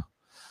ship.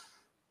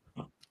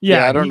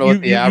 Yeah, I don't know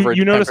what the average.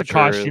 You notice a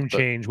costume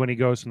change when he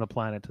goes from the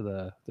planet to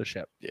the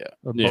ship. Yeah,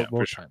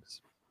 both times.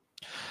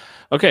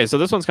 Okay, so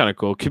this one's kind of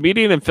cool.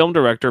 Comedian and film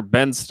director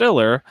Ben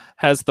Stiller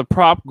has the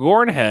prop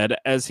Gorn head,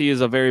 as he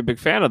is a very big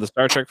fan of the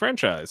Star Trek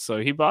franchise. So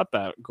he bought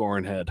that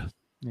Gorn head.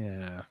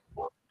 Yeah.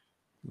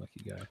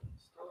 Lucky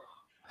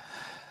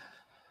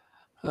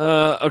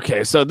guy.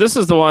 Okay, so this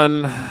is the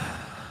one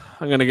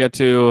I'm going to get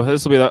to.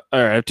 This will be all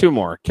right. I have two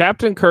more.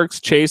 Captain Kirk's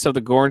chase of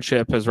the Gorn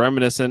ship is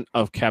reminiscent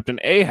of Captain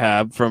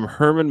Ahab from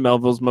Herman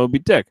Melville's Moby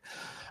Dick,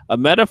 a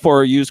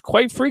metaphor used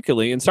quite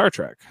frequently in Star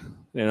Trek.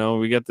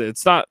 We get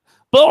it's not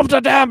blow up the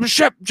damn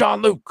ship,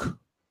 Jean-Luc.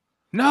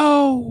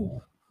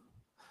 No.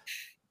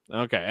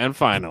 Okay, and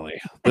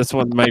finally, this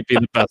one might be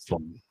the best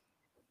one,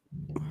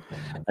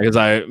 because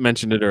I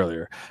mentioned it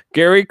earlier.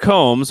 Gary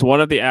Combs,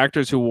 one of the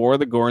actors who wore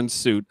the Gorn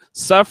suit,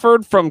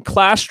 suffered from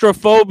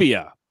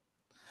claustrophobia.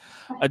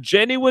 A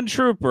genuine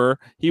trooper,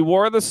 he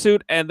wore the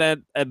suit and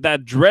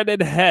that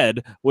dreaded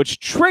head, which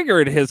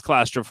triggered his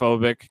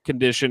claustrophobic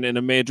condition in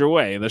a major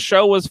way. The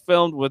show was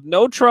filmed with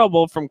no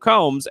trouble from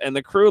Combs, and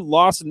the crew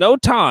lost no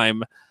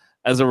time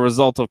as a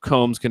result of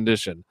Combs'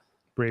 condition.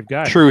 Brave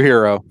guy. True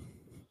hero.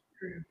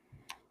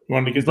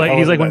 He's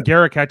like when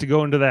Garrick had to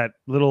go into that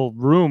little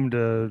room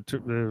to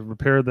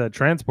repair the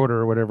transporter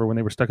or whatever when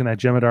they were stuck in that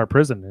Jem'Hadar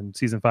prison in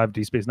season 5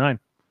 Deep Space Nine.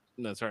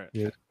 That's right.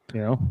 Yeah,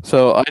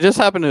 So I just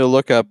happened to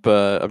look up.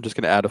 I'm just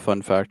going to add a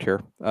fun fact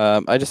here.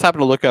 I just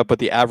happened to look up what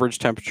the average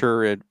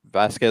temperature at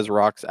Vasquez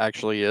Rocks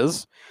actually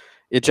is.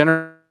 It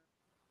generally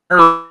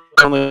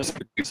only 6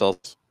 degrees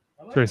Celsius.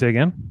 Sorry, say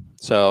again.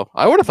 So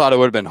I would have thought it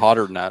would have been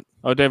hotter than that.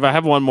 Oh, Dave, I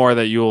have one more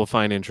that you will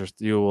find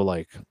interest. You will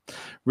like.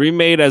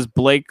 Remade as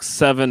Blake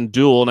 7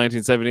 Duel,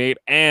 1978,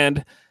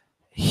 and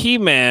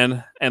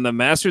He-Man and the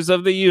Masters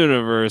of the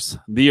Universe,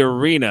 The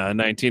Arena,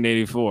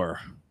 1984.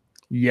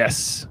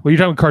 Yes. Well, you're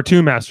talking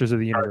cartoon Masters of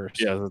the Universe.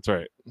 Yeah, that's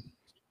right.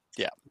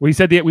 Yeah. We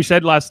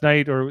said last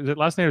night, or was it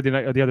last night or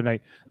the other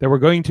night, that we're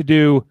going to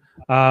do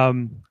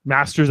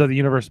Masters of the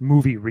Universe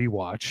movie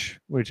rewatch,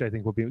 which I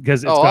think will be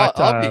because it's got.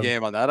 I'll be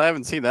game on that. I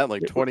haven't seen that in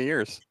like 20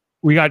 years.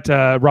 We got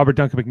Robert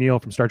Duncan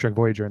McNeil from Star Trek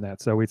Voyager in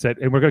that, so we said,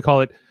 and we're going to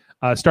call it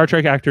Star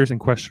Trek actors in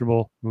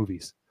questionable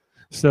movies.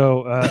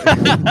 So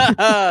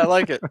I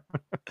like it.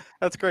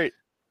 That's great.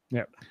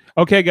 Yeah.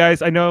 Okay,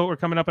 guys. I know we're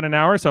coming up in an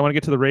hour, so I want to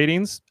get to the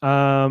ratings.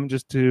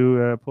 Just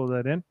to pull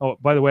that in. Oh,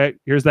 by the way,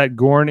 here's that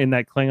Gorn in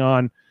that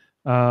Klingon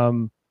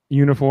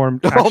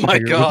uniform. Oh my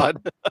God!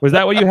 Was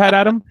that what you had,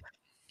 Adam?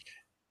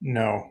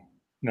 No.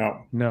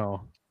 No.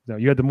 No.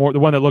 You had the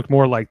one that looked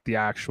more like the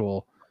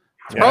actual.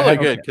 It's Yeah, I probably had-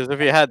 good because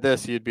if you had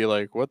this, you'd be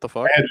like, "What the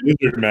fuck?" I had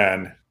Lizard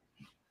Man.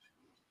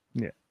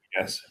 Yeah.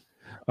 Yes.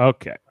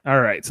 Okay.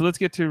 All right. So let's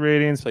get to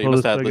ratings. So you Pull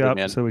must this have thing Lizard up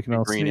Man so we can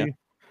all Green, yeah. see.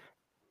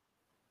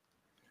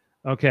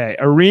 Okay.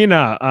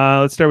 Arena.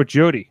 Let's start with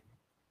Jody.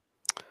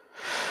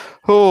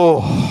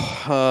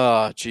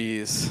 Oh,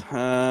 geez.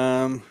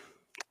 I'm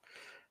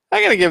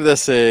gonna give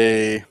this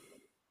an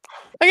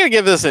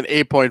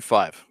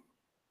 8.5.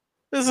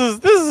 This is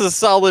a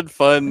solid,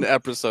 fun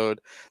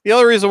episode. The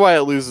only reason why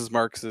it loses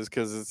marks is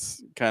because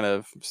it's kind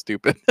of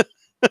stupid.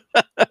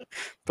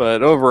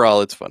 But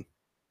overall, it's fun.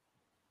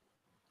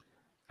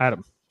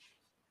 Adam.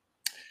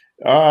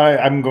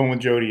 I'm going with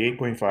Jody,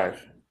 8.5.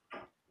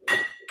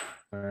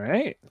 All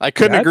right. I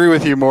couldn't Dad? agree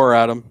with you more,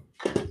 Adam.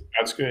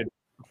 That's good.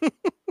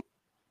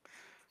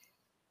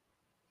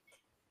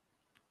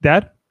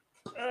 Dad?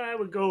 I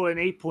would go an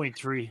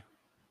 8.3.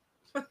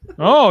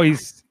 Oh,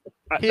 he's.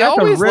 He that's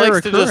a always rare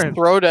likes to just occurrence.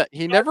 throw to.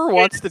 He never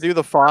wants to do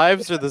the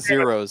 5s or the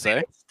 0s,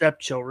 eh?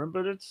 Stepchildren,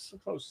 but it's a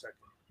close second.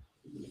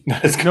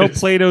 Not as good No as-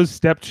 Plato's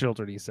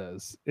stepchildren, he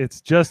says.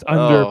 It's just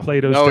under Oh,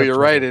 Plato's no, you're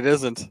right. stepchildren. It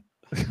isn't.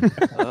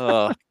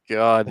 Oh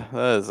God,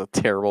 that is a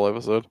terrible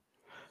episode.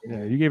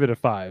 Yeah, you gave it a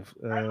 5.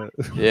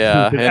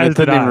 Yeah, and as it didn't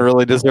did even I.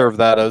 really deserve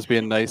that. I was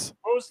being nice.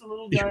 What was the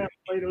little guy on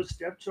Plato's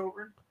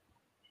stepchildren?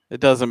 It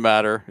doesn't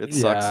matter. It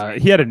sucks. Yeah,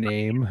 he had a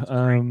name.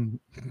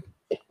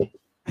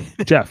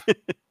 Jeff.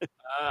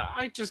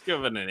 I just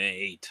give it an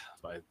 8.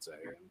 I'd say.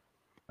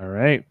 All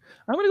right.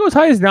 I'm going to go as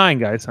high as 9,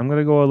 guys. I'm going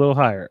to go a little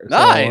higher. So,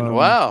 9.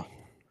 Wow.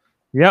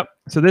 Yep.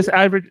 So this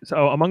average.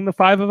 So among the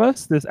 5 of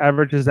us, this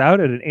averages out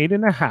at an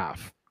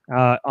 8.5.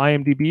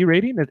 IMDb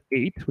rating at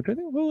 8, which I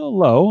think is a little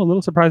low, a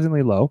little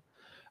surprisingly low.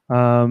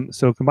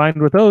 So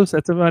combined with those,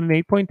 that's about an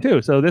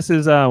 8.2. So this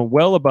is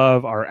well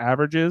above our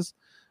averages.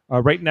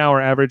 Right now,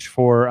 our average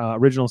for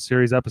original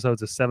series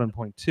episodes is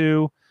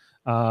 7.2.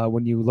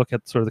 When you look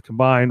at sort of the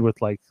combined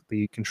with like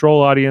the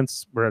control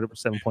audience, we're at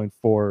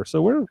 7.4.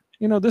 So we're,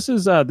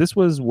 this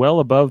was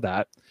well above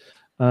that.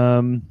 He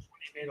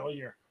made all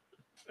year.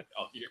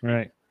 Oh, you're-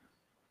 Right.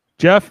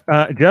 Jeff,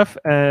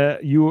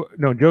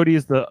 Jody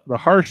is the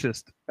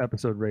harshest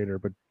episode rater,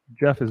 but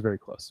Jeff is very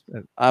close.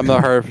 I'm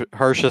the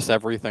harshest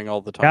everything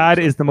all the time. God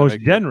so is the that most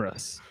makes it-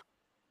 generous.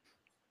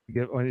 To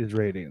get on his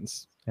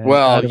ratings. And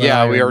Well, Adam and I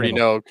yeah, are we in the already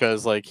middle. know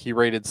because like he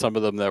rated some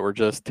of them that were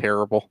just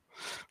terrible.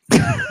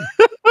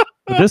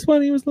 But this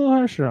one he was a little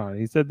harsher on.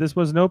 He said this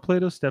was no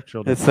Plato's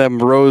stepchildren. It's them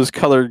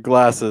rose-colored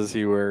glasses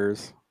he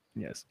wears.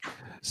 Yes.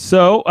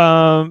 So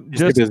He's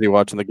just too busy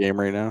watching the game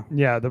right now.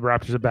 yeah, the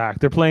Raptors are back.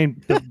 They're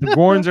playing. The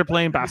Gorns are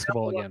playing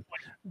basketball again.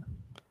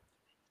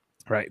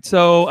 Right.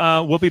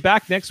 So we'll be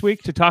back next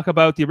week to talk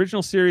about the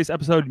original series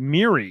episode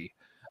Miri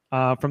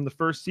from the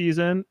first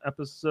season,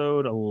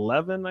 episode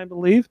 11, I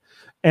believe.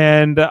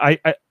 And I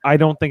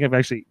don't think I've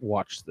actually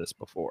watched this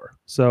before.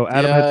 So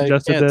Adam Yeah, has I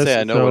suggested can't this.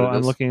 say I know So what it I'm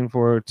is. looking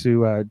forward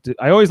to.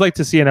 I always like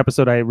to see an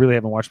episode I really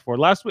haven't watched before.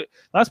 Last week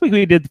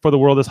we did For the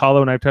World is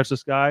Hollow and I've Touched the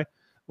Sky,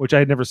 which I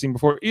had never seen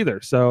before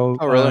either. So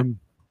Oh, really?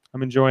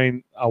 I'm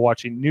enjoying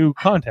watching new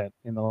content.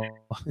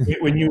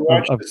 When you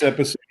watch of- this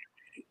episode,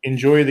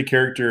 enjoy the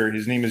character.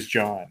 His name is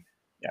John.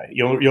 Yeah,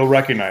 you'll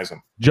recognize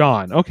him.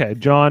 John. Okay,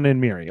 John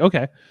and Miri.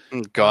 Okay.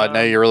 God,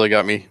 now you really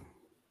got me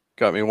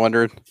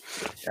wondering.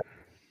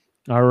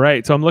 All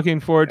right. So I'm looking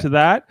forward to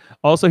that.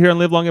 Also here on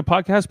Live Long and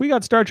Podcast, we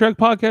got Star Trek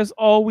podcasts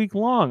all week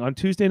long. On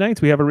Tuesday nights,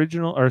 we have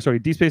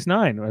Deep Space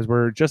Nine, as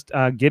we're just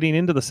getting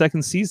into the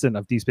second season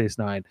of Deep Space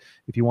Nine.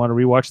 If you want to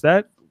rewatch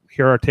that,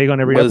 hear our take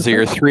on every What is it,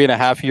 episode. your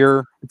 3.5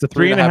 year? It's a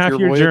 3.5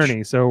 year voyage?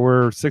 journey. So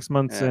we're 6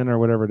 months Yeah. in or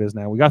whatever it is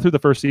now. We got through the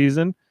first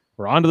season.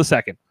 We're on to the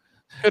second.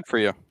 Good for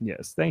you.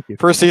 Yes. Thank you.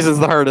 First season's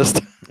the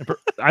hardest.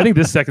 I think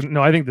the second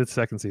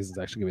season is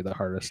actually going to be the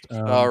hardest.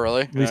 Oh,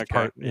 really? At least Okay.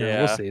 part.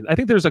 Yeah. We'll see. I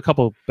think there's a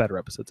couple better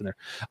episodes in there.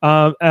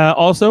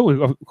 Also,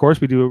 of course,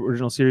 we do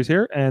original series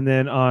here, and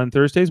then on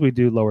Thursdays we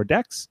do Lower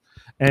Decks,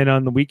 and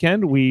on the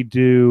weekend we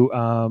do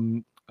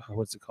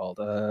what's it called?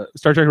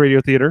 Star Trek Radio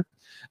Theater.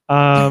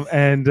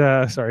 And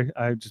sorry,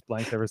 I just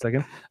blanked there for a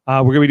second.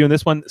 We're gonna be doing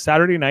this one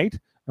Saturday night,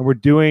 and we're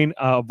doing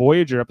a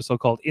Voyager episode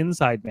called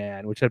Inside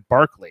Man, which had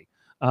Barclay.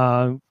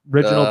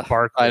 Reginald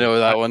Barclay. I know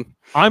that one.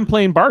 I'm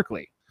playing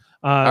Barclay.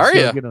 Are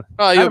ya?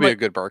 Oh, you'll Adam, be a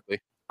good Barkley.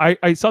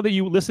 I saw that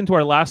you listened to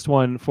our last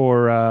one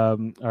for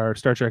our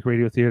Star Trek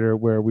Radio Theater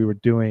where we were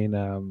doing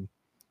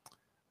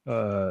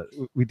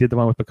we did the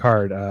one with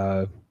Picard,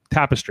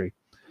 Tapestry,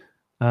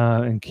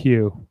 and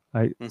Q.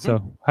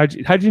 So how'd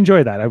you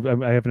enjoy that?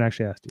 I haven't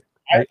actually asked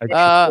you.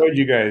 I enjoyed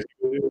you guys.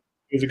 It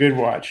was a good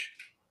watch.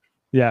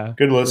 Yeah,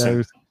 Good yeah,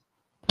 listen.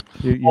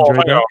 you enjoyed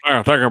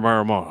that? Thank you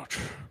very much.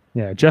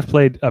 Yeah, Jeff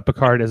played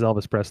Picard as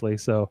Elvis Presley,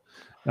 so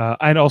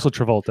and also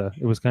Travolta.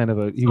 It was kind of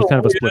a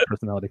split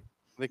personality.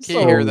 The key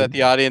here that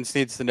the audience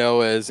needs to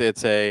know is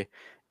it's an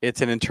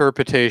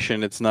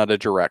interpretation. It's not a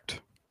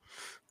direct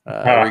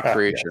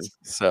recreation. Yes.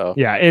 So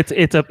Yeah, it's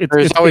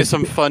there's always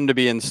some fun to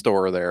be in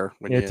store there.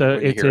 When it's you,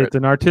 when you hear it's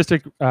an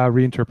artistic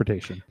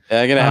reinterpretation.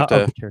 Yeah, I'm gonna have of the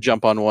to character.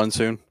 jump on one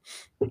soon.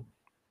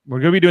 We're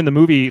gonna be doing the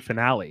movie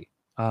finale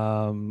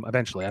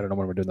Eventually. I don't know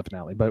when we're doing the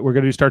finale, but we're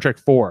going to do Star Trek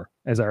 4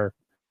 as our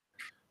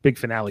big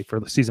finale for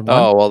the season 1.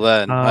 Oh well,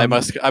 then I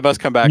must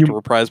come back to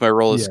reprise my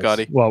role as Yes.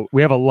 Scotty. Well,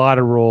 we have a lot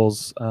of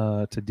roles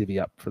to divvy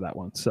up for that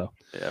one. So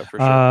Yeah, for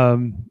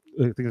sure.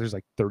 I think there's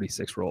like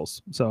 36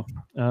 roles. So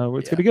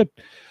it's gonna be good.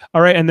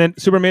 All right, and then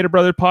Super Mater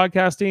Brother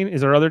Podcasting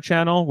is our other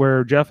channel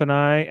where Jeff and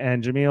I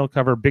and Jameel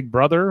cover Big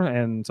Brother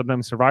and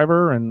sometimes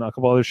Survivor and a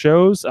couple other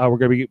shows. We're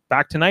gonna be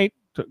back tonight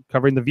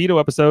covering the veto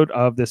episode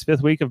of this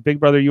 5th week of Big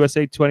Brother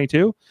USA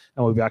 22,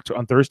 and we'll be back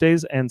on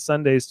Thursdays and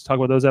Sundays to talk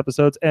about those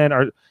episodes, and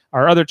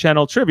our other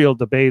channel, Trivial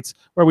Debates,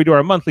 where we do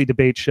our monthly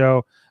debate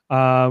show.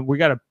 We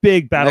got a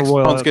big battle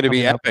royal. Next one's going to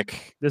be up.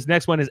 epic. This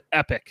next one is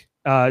epic.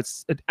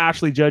 It's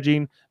Ashley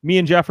judging. Me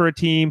and Jeff are a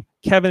team.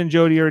 Kevin and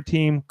Jody are a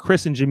team.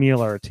 Chris and Jameel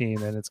are a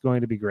team, and it's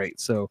going to be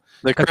great. So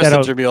the Chris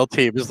and Jameel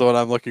team is the one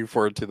I'm looking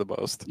forward to the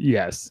most.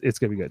 Yes, it's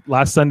going to be good.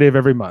 Last Sunday of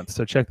every month.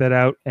 So check that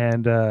out,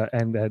 and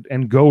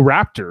go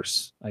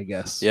Raptors, I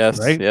guess. Yes,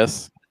 right?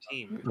 Yes.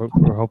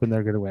 We're hoping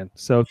they're going to win.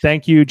 So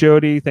thank you,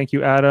 Jody. Thank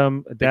you,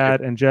 Adam,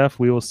 Dad, and Jeff.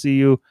 We will see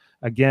you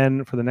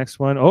again for the next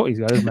one. Oh, he's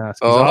got his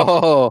mask.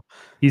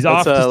 He's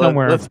off to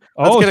somewhere. Let's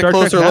get a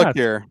closer look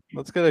here.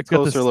 Let's get a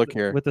closer lock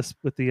here with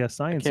the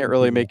science. I can't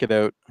really make it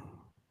out.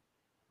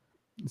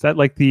 Is that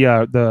like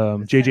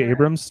the J.J.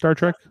 Abrams Star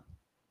Trek?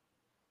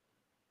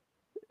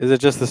 Is it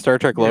just the Star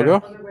Trek logo?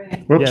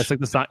 Yeah, it's like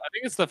the I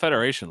think it's the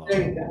Federation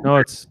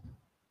logo.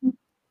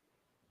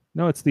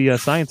 No, it's the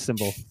science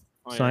symbol.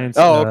 Oh, yeah. Science.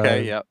 Oh,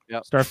 okay. Yep.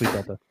 Starfleet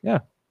Delta. Yeah.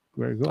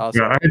 Very good.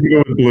 Awesome. Yeah, I had to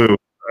go with blue.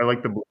 I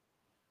like the blue.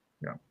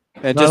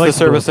 And No, I just like a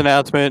service blue.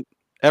 announcement: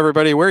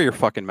 everybody, wear your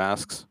fucking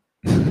masks.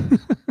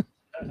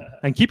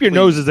 And keep your Please.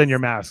 noses in your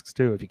masks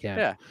too, if you can.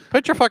 Yeah,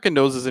 put your fucking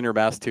noses in your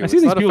mask too. I It's see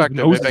these not people's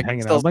effective noses if I can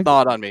hanging still out. Like,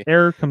 snot on me.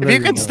 Air comes If out you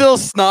of can your still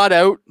nose. snot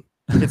out,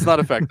 it's not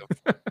effective.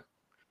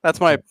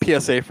 That's my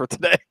PSA for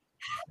today.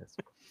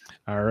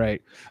 All right,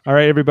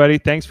 everybody.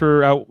 Thanks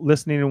for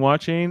listening and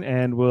watching,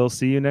 and we'll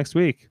see you next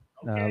week.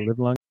 Live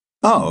long.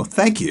 Oh,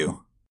 thank you.